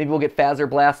stuff. Maybe we'll get Phaser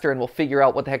Blaster and we'll figure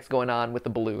out what the heck's going on with the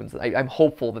balloons. I'm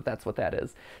hopeful that that's what that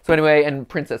is. So anyway, and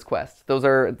Princess Quest. Those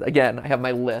are, again, I have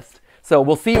my list. So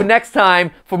we'll see you next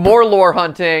time for more lore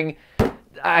hunting.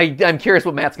 I'm curious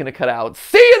what Matt's going to cut out.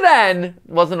 See you then! It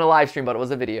wasn't a live stream, but it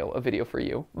was a video for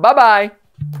you. Bye-bye!